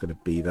recoil is going to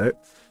be, though.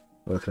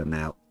 Working it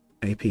now.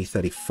 AP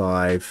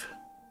 35.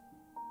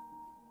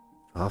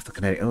 For half the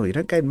kinetic. Oh, you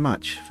don't gain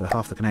much for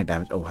half the kinetic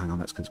damage. Oh, hang on,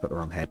 that's because it's got the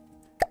wrong head.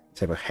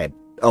 Sabo head.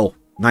 Oh,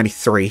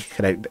 93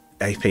 kinetic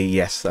AP.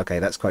 Yes, okay,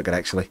 that's quite good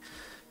actually.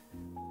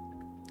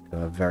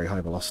 Very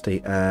high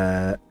velocity.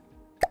 So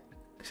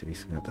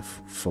he's going to have the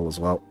full as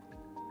well.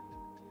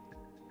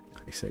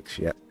 26,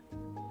 yeah.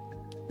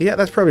 Yeah,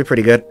 that's probably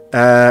pretty good.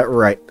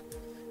 Right.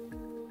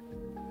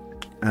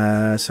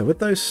 So with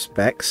those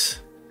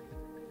specs,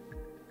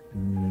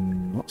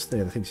 what's the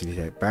other things you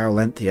do? Barrel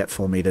length, yeah,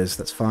 4 meters,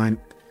 that's fine.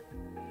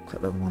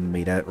 Clip level 1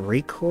 meter.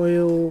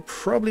 Recoil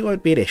probably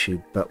won't be an issue,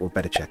 but we'll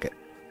better check it.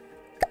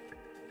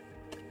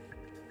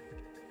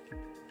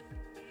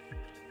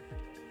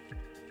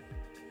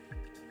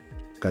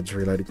 Guns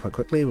reloading quite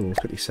quickly. We'll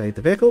quickly save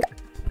the vehicle.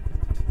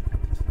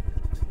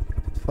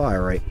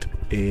 Fire rate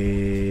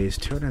is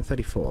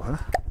 234, huh?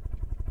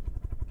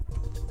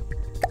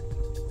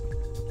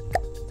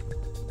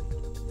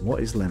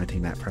 What is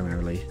limiting that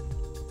primarily?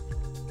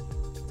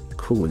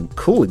 Cooling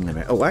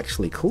limit. Oh,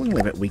 actually, cooling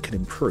limit we can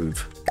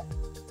improve.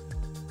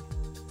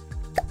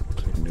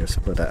 So we can do a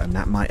splitter, and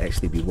that might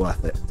actually be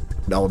worth it.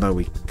 Oh no,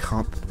 we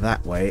can't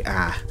that way.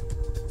 Ah,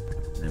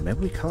 no, maybe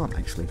we can't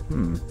actually.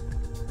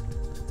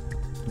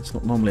 It's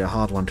not normally a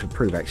hard one to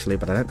improve actually,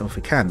 but I don't know if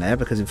we can there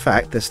because in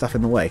fact there's stuff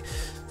in the way.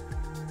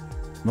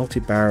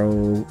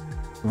 Multi-barrel,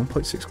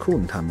 1.6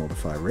 cooling time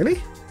modifier.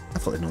 Really? I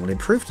thought they normally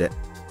improved it.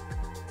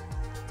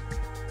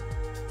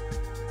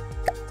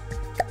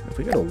 If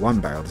we go to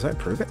 1 barrel, does that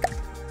improve it?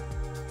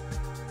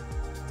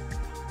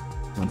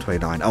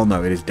 129. Oh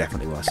no, it is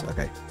definitely worse.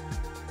 Okay.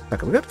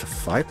 Can we go up to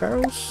 5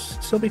 barrels?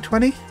 Still be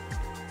 20?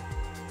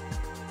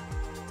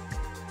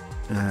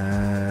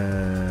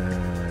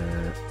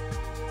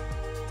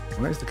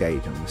 Where's the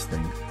gauge on this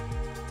thing?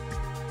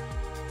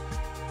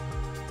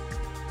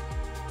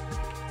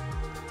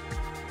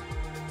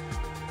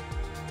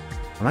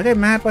 Am I going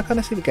mad? Why can't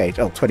I see the gauge?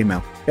 Oh,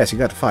 20mm. Yes, you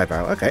go to 5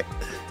 barrel. Okay.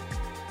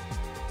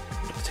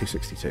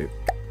 262.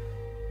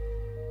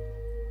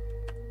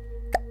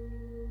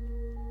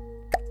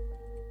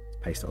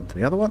 Paste it onto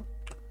the other one.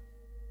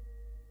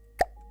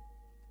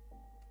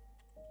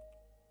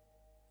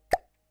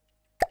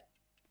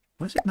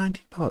 Why is it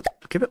 90 parts?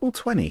 Give it all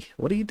 20.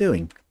 What are you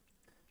doing?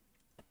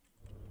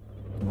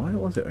 Why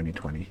was it only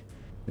 20?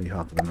 Maybe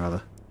half of them,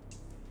 rather.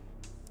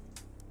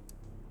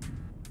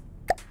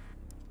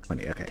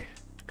 20, okay.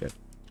 Good.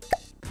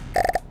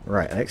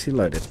 Right, actually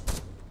loaded.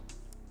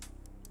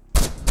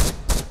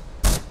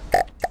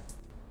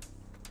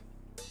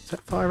 Is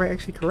that fire rate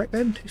actually correct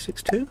then?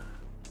 262?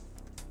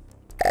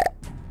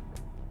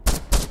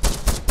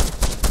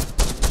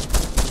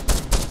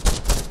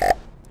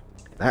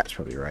 That's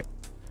probably right.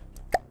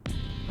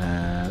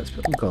 Let's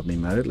put on godly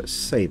mode, let's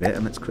save it,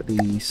 and let's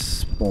quickly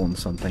spawn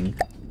something.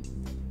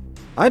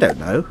 I don't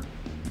know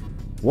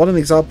what an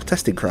example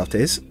testing craft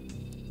is.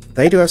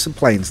 They do have some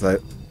planes though.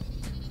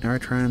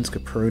 Aerotrans,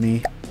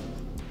 Caproni.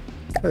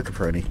 Oh,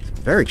 Caproni.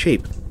 Very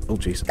cheap. Oh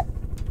jeez.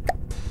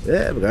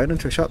 Yeah, we're going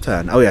into a sharp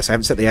turn. Oh yes, I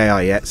haven't set the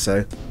AI yet,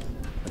 so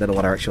I don't know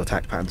what our actual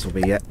attack patterns will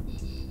be yet.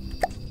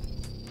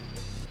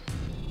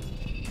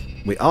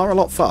 We are a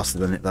lot faster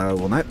than it, though, I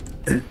will note.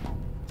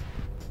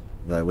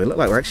 Though we look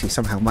like we're actually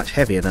somehow much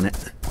heavier than it.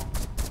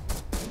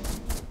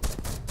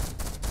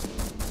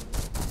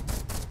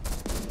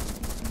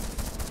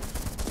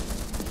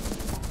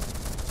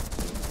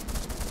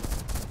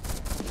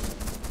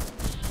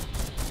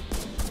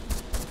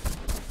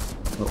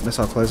 Oh,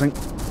 missile closing.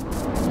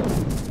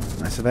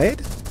 Nice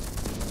evade.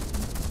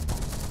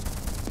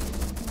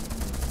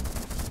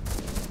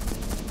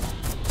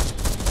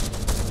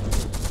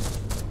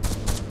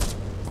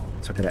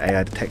 Looking at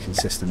AI detection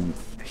system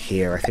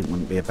here, I think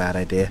wouldn't be a bad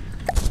idea.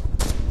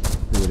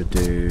 We would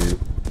do,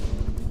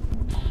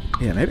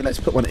 yeah, maybe let's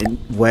put one in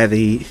where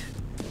the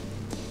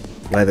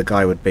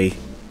guy would be.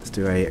 Let's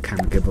do a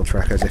camera gimbal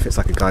tracker as if it's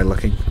like a guy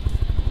looking.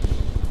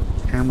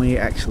 Can we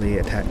actually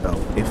attach?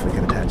 Oh, if we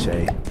can attach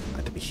a,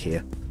 had to be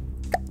here.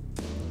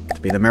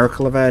 To be the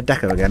miracle of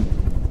Deco again.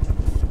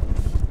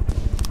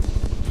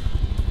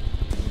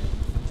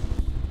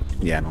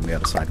 Yeah, and on the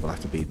other side will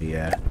have to be the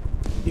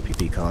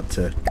EPP card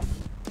to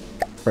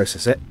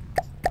process it.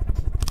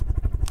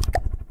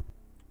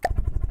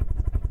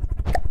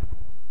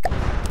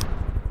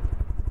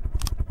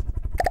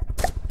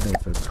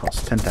 For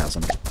cost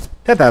 10,000.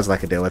 10,000 I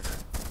could deal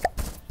with.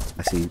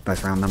 I see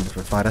nice round number for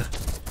a fighter.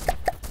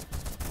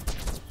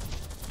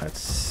 I'd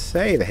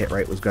say the hit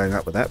rate was going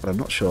up with that, but I'm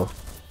not sure.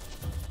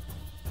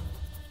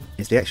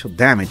 Is the actual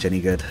damage any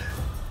good?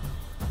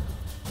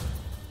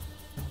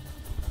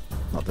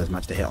 Not there's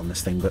much to hit on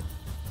this thing, but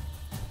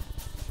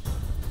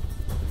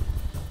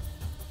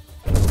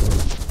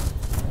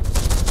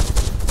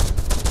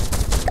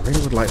I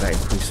really would like that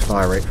increased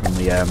fire rate from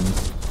the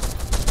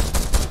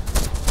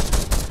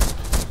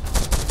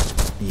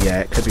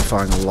yeah, it could be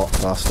firing a lot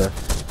faster.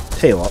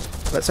 Tell you what,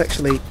 let's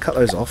actually cut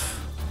those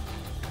off.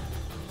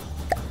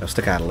 They'll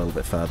stick out a little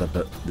bit further,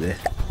 but yeah.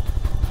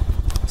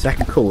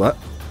 Second cooler,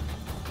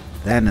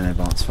 then an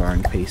advanced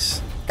firing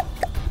piece.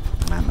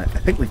 Man, I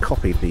think we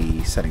copied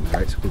the settings,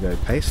 right? So if we go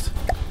paste.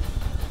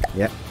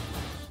 Yep.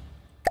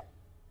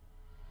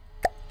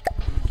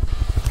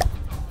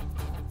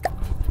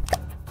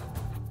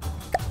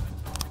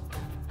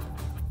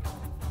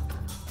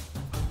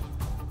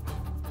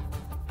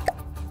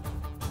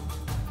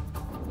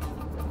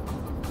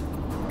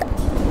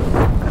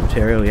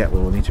 Material, yeah,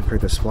 we'll need to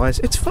improve the supplies.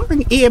 It's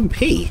firing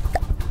EMP!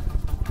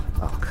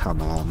 Oh, come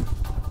on.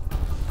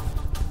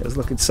 It was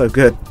looking so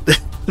good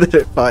that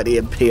it fired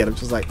EMP, and I'm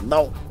just like,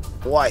 no!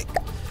 Why?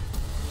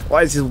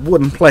 Why is this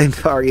wooden plane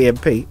firing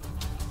EMP?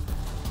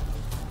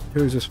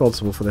 Who is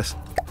responsible for this?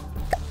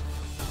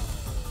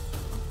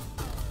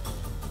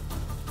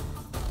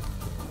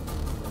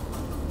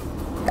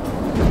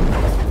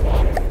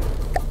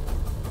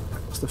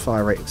 What's the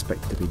fire rate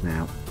expected to be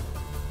now?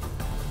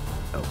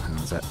 Oh,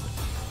 how's that?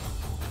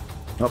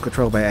 Not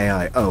controlled by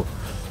AI. Oh.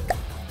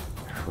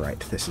 Right,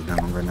 this is no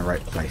longer in the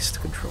right place to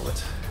control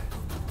it.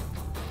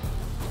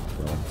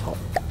 Go on top.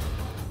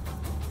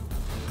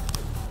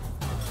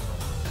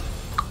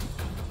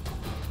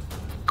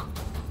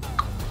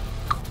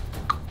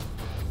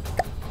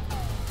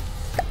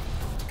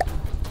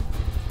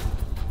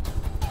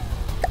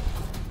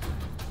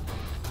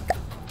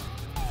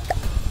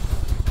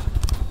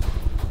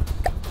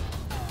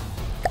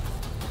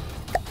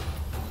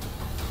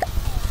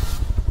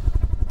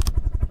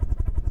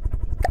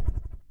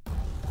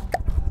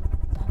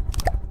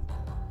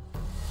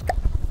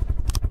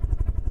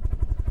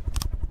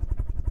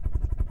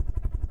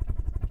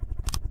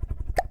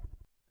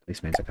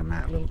 This means I can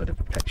mount a little bit of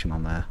protection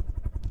on there.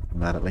 On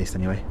that at least,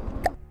 anyway.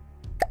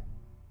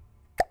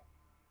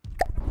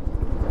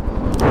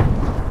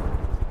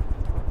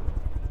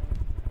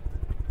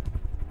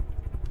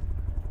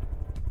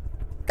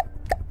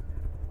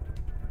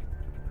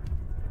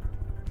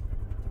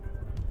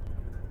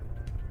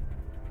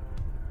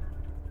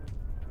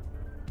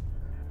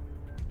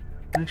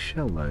 No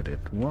shell loaded.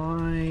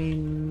 Why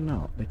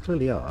not? They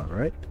clearly are,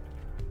 right?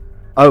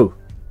 Oh!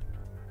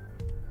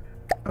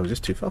 Oh,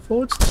 just too far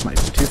forwards? This might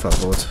be too far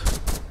forwards.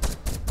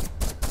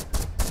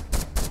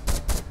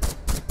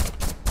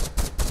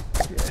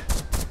 Yeah.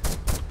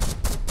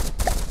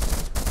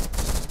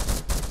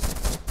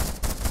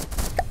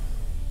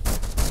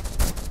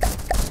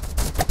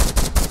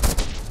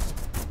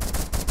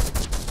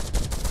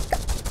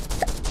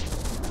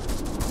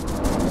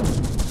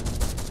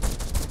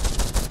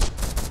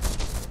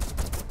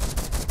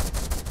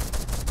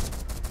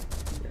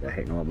 They're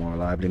hitting a lot more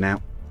reliably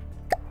now.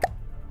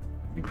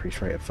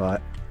 Increased rate of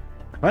fire.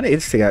 I find it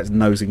interesting how it's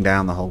nosing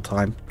down the whole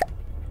time.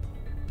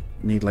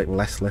 Need like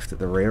less lift at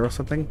the rear or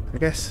something, I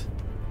guess.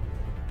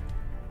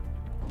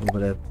 A little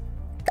bit of,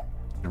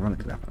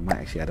 ironically enough, I might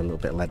actually add a little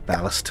bit of lead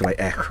ballast to my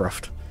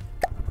aircraft.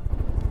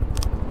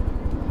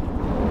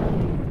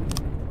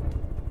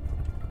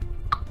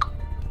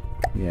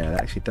 Yeah,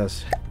 that actually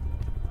does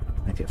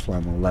make it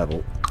fly more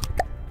level.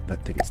 I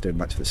don't think it's doing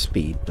much of the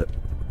speed, but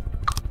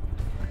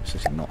it's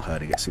just not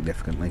hurting it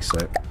significantly, so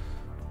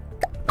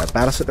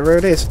ballast at the rear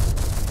it is.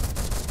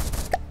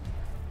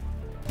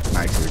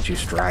 Might actually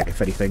reduce drag, if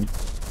anything.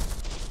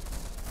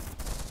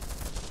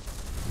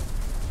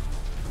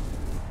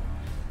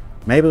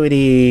 Maybe we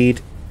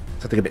need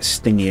something a bit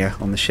stingier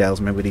on the shells.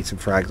 Maybe we need some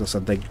frags or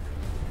something.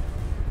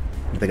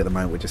 I think at the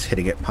moment we're just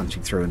hitting it,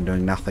 punching through and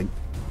doing nothing.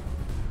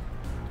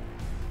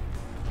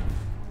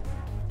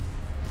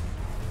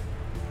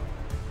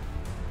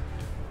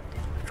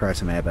 Try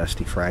some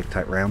airbursty frag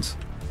type rounds.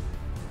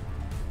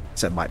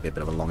 So it might be a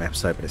bit of a long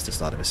episode, but it's the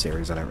start of a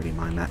series, I don't really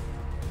mind that.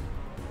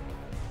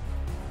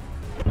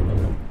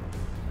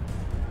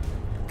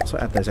 Also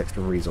add those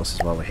extra resources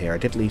while we're here. I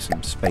did leave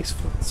some space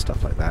for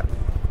stuff like that.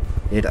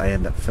 Did I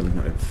end up filling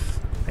it with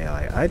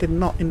AI? I did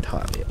not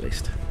entirely, at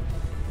least.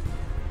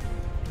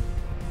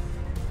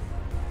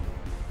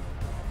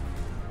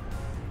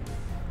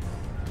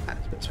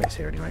 There's a bit of space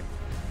here anyway.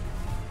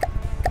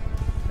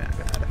 Yeah, I'm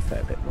going to add a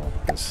fair bit more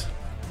because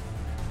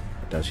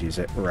it does use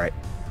it. Right.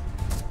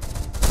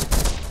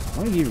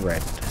 Why are you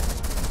red?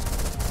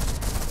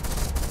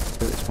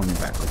 It's pointing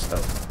backwards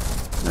though.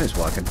 No, it's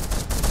working.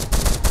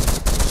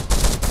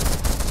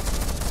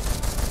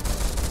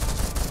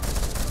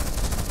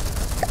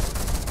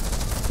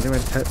 Did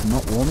anyone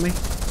not warn me?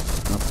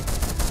 Nope.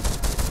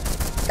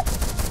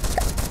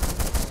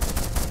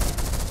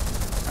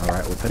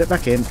 Alright, we'll put it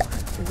back in.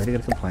 We're ready to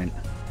complain.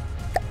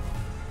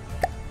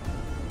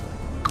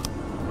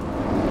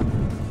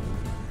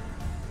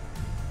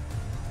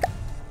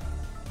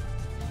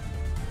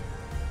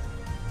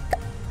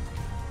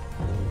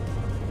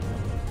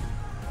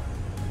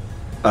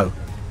 Oh,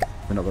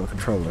 we're not going to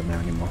control them now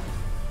anymore.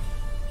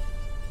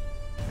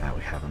 No,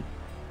 we haven't.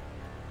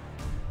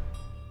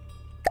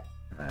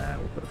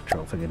 We'll put the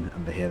control thing in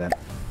under here then.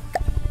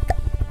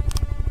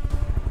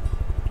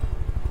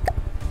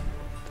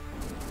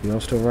 You all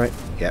still right?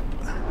 Yep.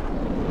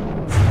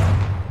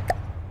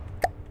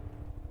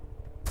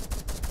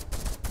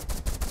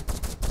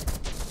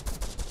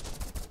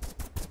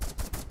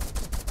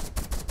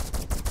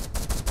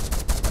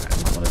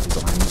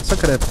 Let's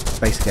look at a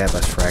basic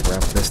airbus frag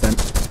round for this then.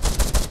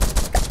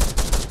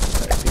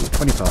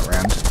 20-part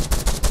round.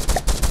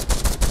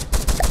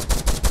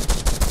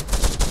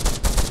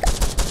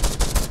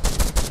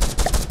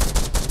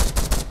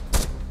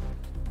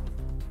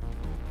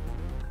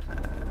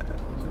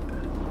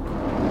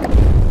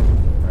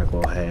 Frag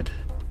warhead.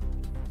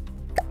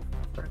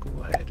 Frag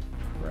warhead.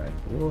 Frag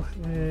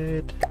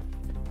warhead.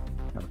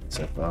 How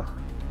so far?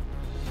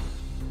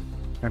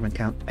 Fragment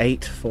count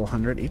 8,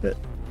 400 even.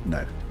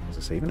 No, is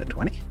this even at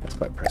 20? That's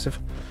quite impressive.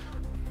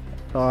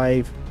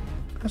 5.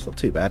 That's not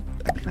too bad.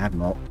 And we can add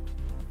more.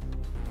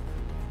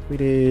 We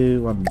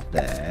do one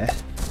there.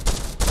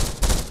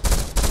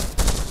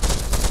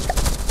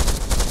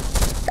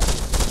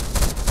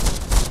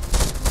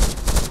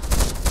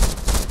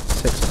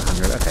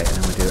 600. Okay, and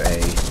then we do a.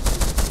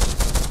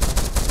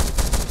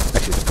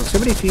 Actually, is the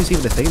proximity fuse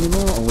even a thing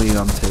anymore, or are we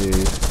on to?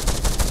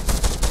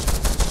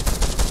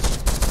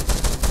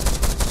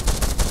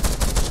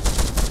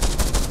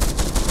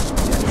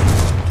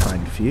 Yeah,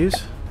 timed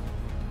fuse.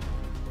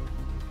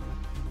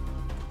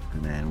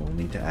 And then we'll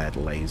need to add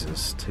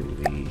lasers to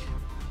the.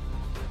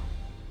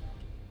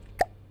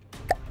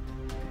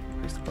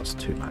 Cost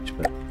too much,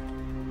 but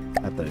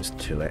add those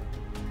to it.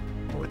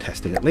 Or we're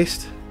testing at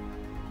least.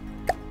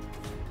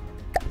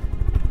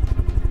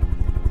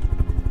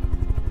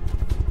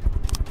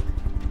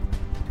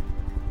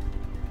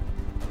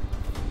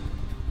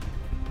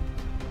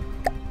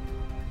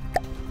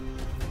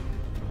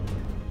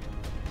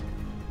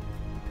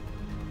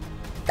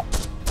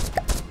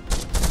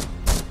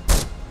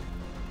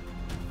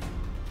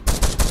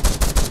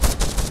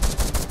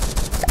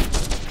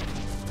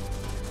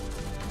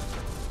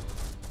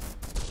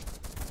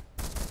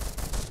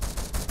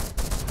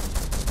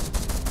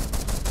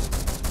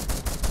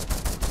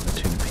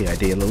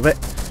 PID a little bit.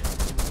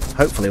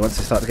 Hopefully once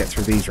they start to get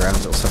through these rounds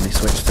it'll suddenly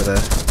switch to the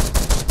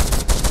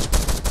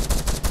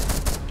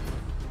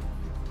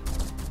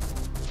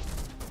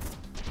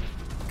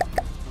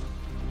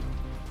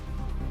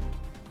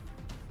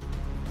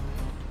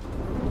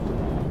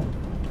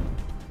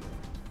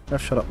if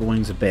I've shot up the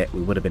wings a bit,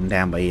 we would have been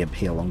down by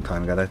EMP a long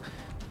time ago though.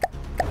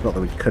 Not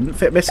that we couldn't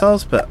fit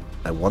missiles, but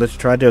I wanted to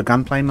try to do a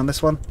gunplane on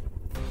this one.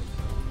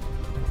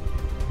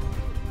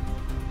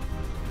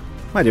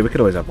 Mind you, we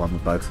could always have one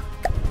with both.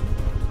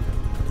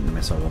 The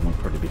missile one would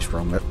probably be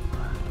stronger. It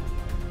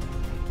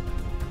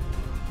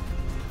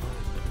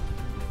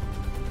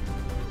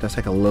does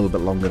take a little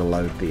bit longer to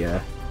load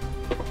the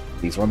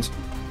these ones.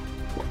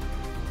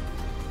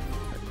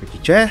 Ricky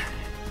chair.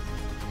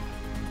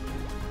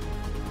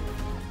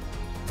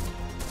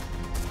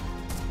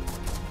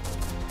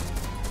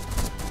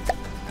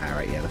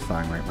 Alright, yeah, the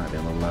firing rate might be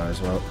a little low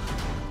as well.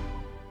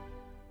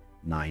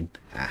 9.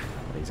 Ah,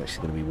 these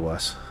actually going to be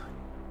worse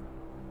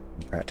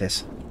in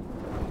practice.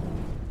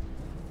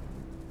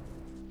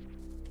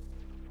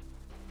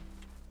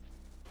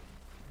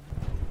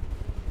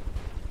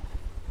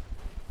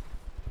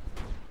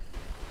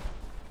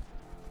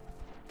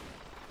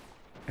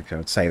 I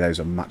would say those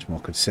are much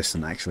more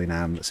consistent actually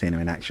now I'm seeing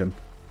them in action.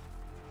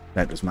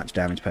 Don't do as much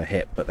damage per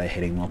hit, but they're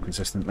hitting more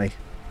consistently.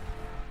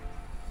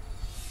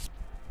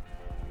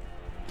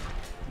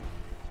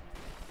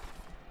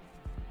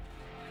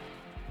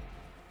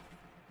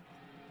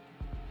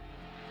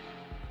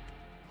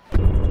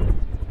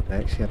 they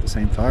actually have the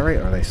same fire rate,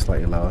 or are they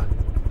slightly lower?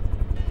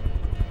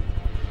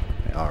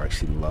 They are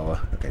actually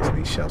lower. Okay, so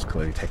these shells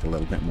clearly take a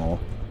little bit more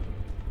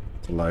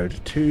to load.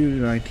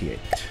 298.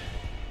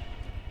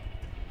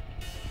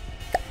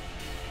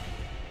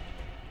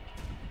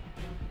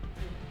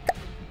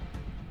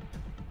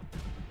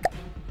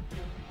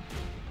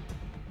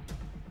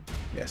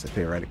 Yes, so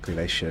theoretically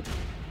they should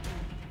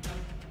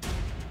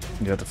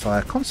be able to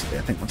fire constantly,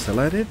 I think, once they're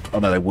loaded. Oh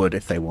no, they would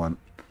if they want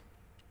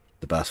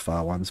the burst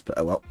fire ones, but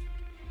oh well.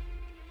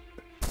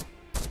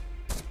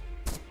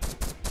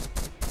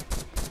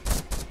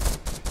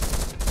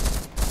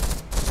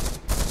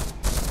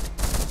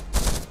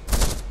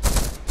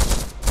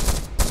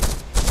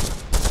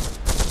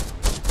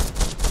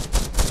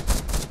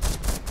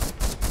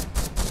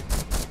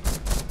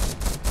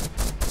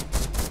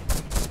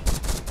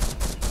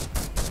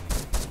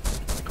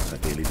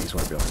 Ideally these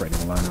won't be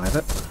operating alone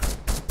either.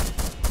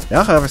 They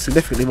are, however,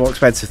 significantly more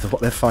expensive than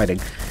what they're fighting.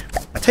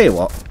 I tell you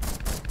what.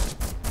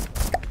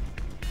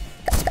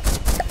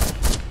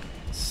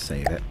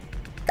 Save it.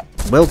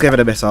 We'll give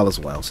it a missile as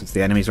well, since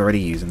the enemy's already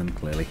using them,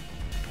 clearly.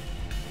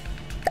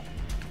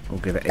 We'll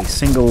give it a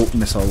single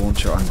missile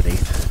launcher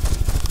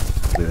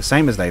underneath. Do the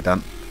same as they've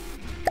done.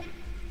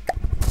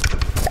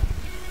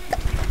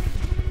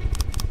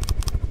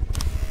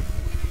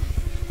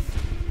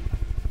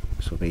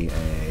 This will be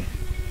a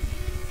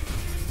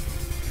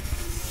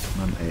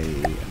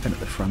pin at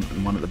the front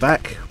and one at the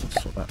back. We'll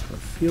swap that for a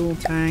fuel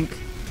tank.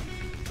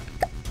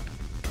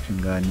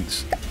 Machine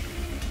guns.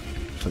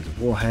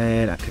 Explosive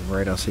warhead, active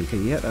radar seeker.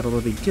 Yeah,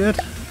 that'll be good.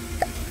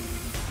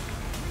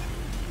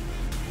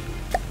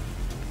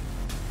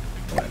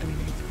 Why do we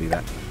need to do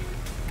that?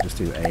 Just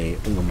do a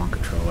all-in-one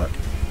controller.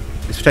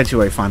 It's potentially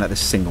where we find out this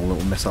single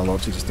little missile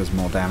launcher just does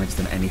more damage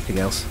than anything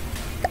else.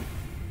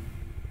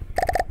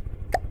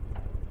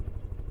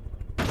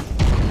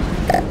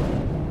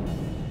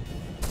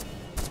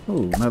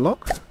 Oh, no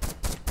lock?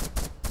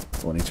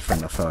 Oh, it needs to bring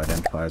the foe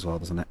identifier as well,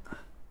 doesn't it?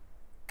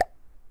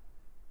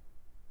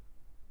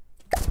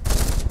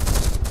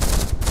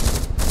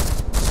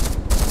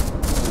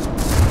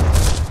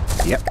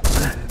 Yep,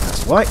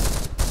 that's why.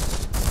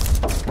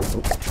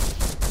 Oh.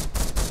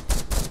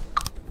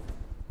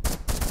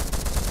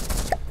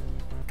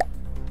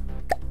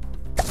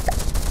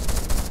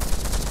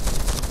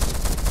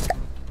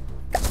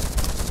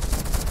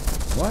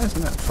 Why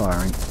isn't that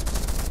firing?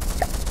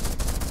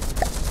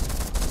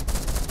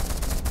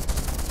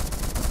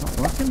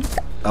 Working?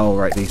 Oh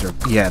right, these are,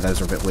 yeah,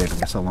 those are a bit weird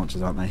missile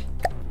launchers, aren't they?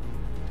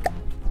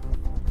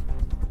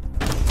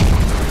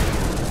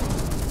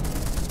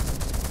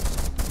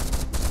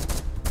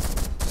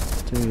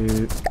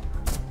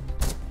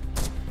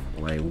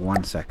 Wait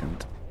 1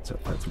 second, so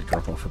it'll hopefully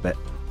drop off a bit.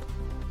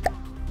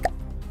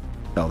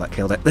 Oh, that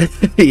killed it.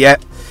 Yeah.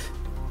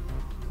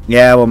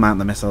 Yeah, we'll mount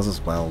the missiles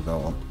as well, go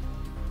on.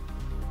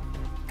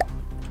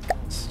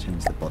 Let's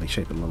change the body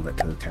shape a little bit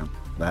to account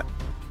for that.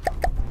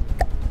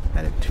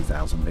 Added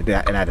 2,000. It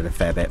added a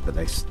fair bit, but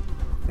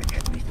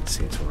again, you can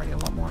see it's already a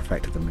lot more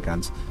effective than the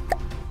guns.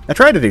 I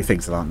try to do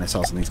things that aren't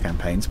missiles in these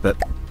campaigns, but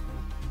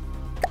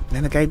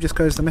then the game just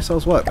goes, the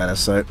missiles work better,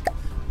 so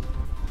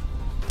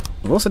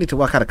we also need to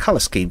work out a colour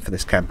scheme for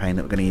this campaign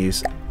that we're going to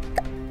use.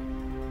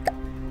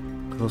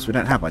 Of course, we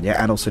don't have one yet,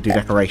 and also do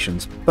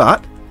decorations,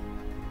 but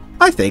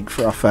I think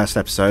for our first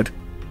episode,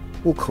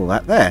 we'll call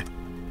that there.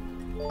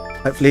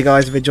 Hopefully you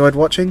guys have enjoyed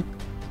watching.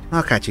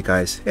 I'll catch you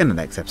guys in the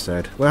next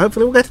episode, where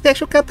hopefully we'll get to the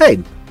actual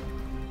campaign.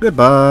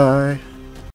 Goodbye.